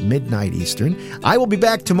 and that's at midnight Eastern. I will be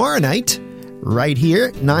back tomorrow night, right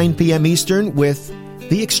here, 9 p.m. Eastern, with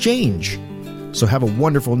The Exchange. So have a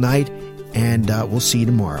wonderful night, and we'll see you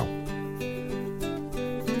tomorrow.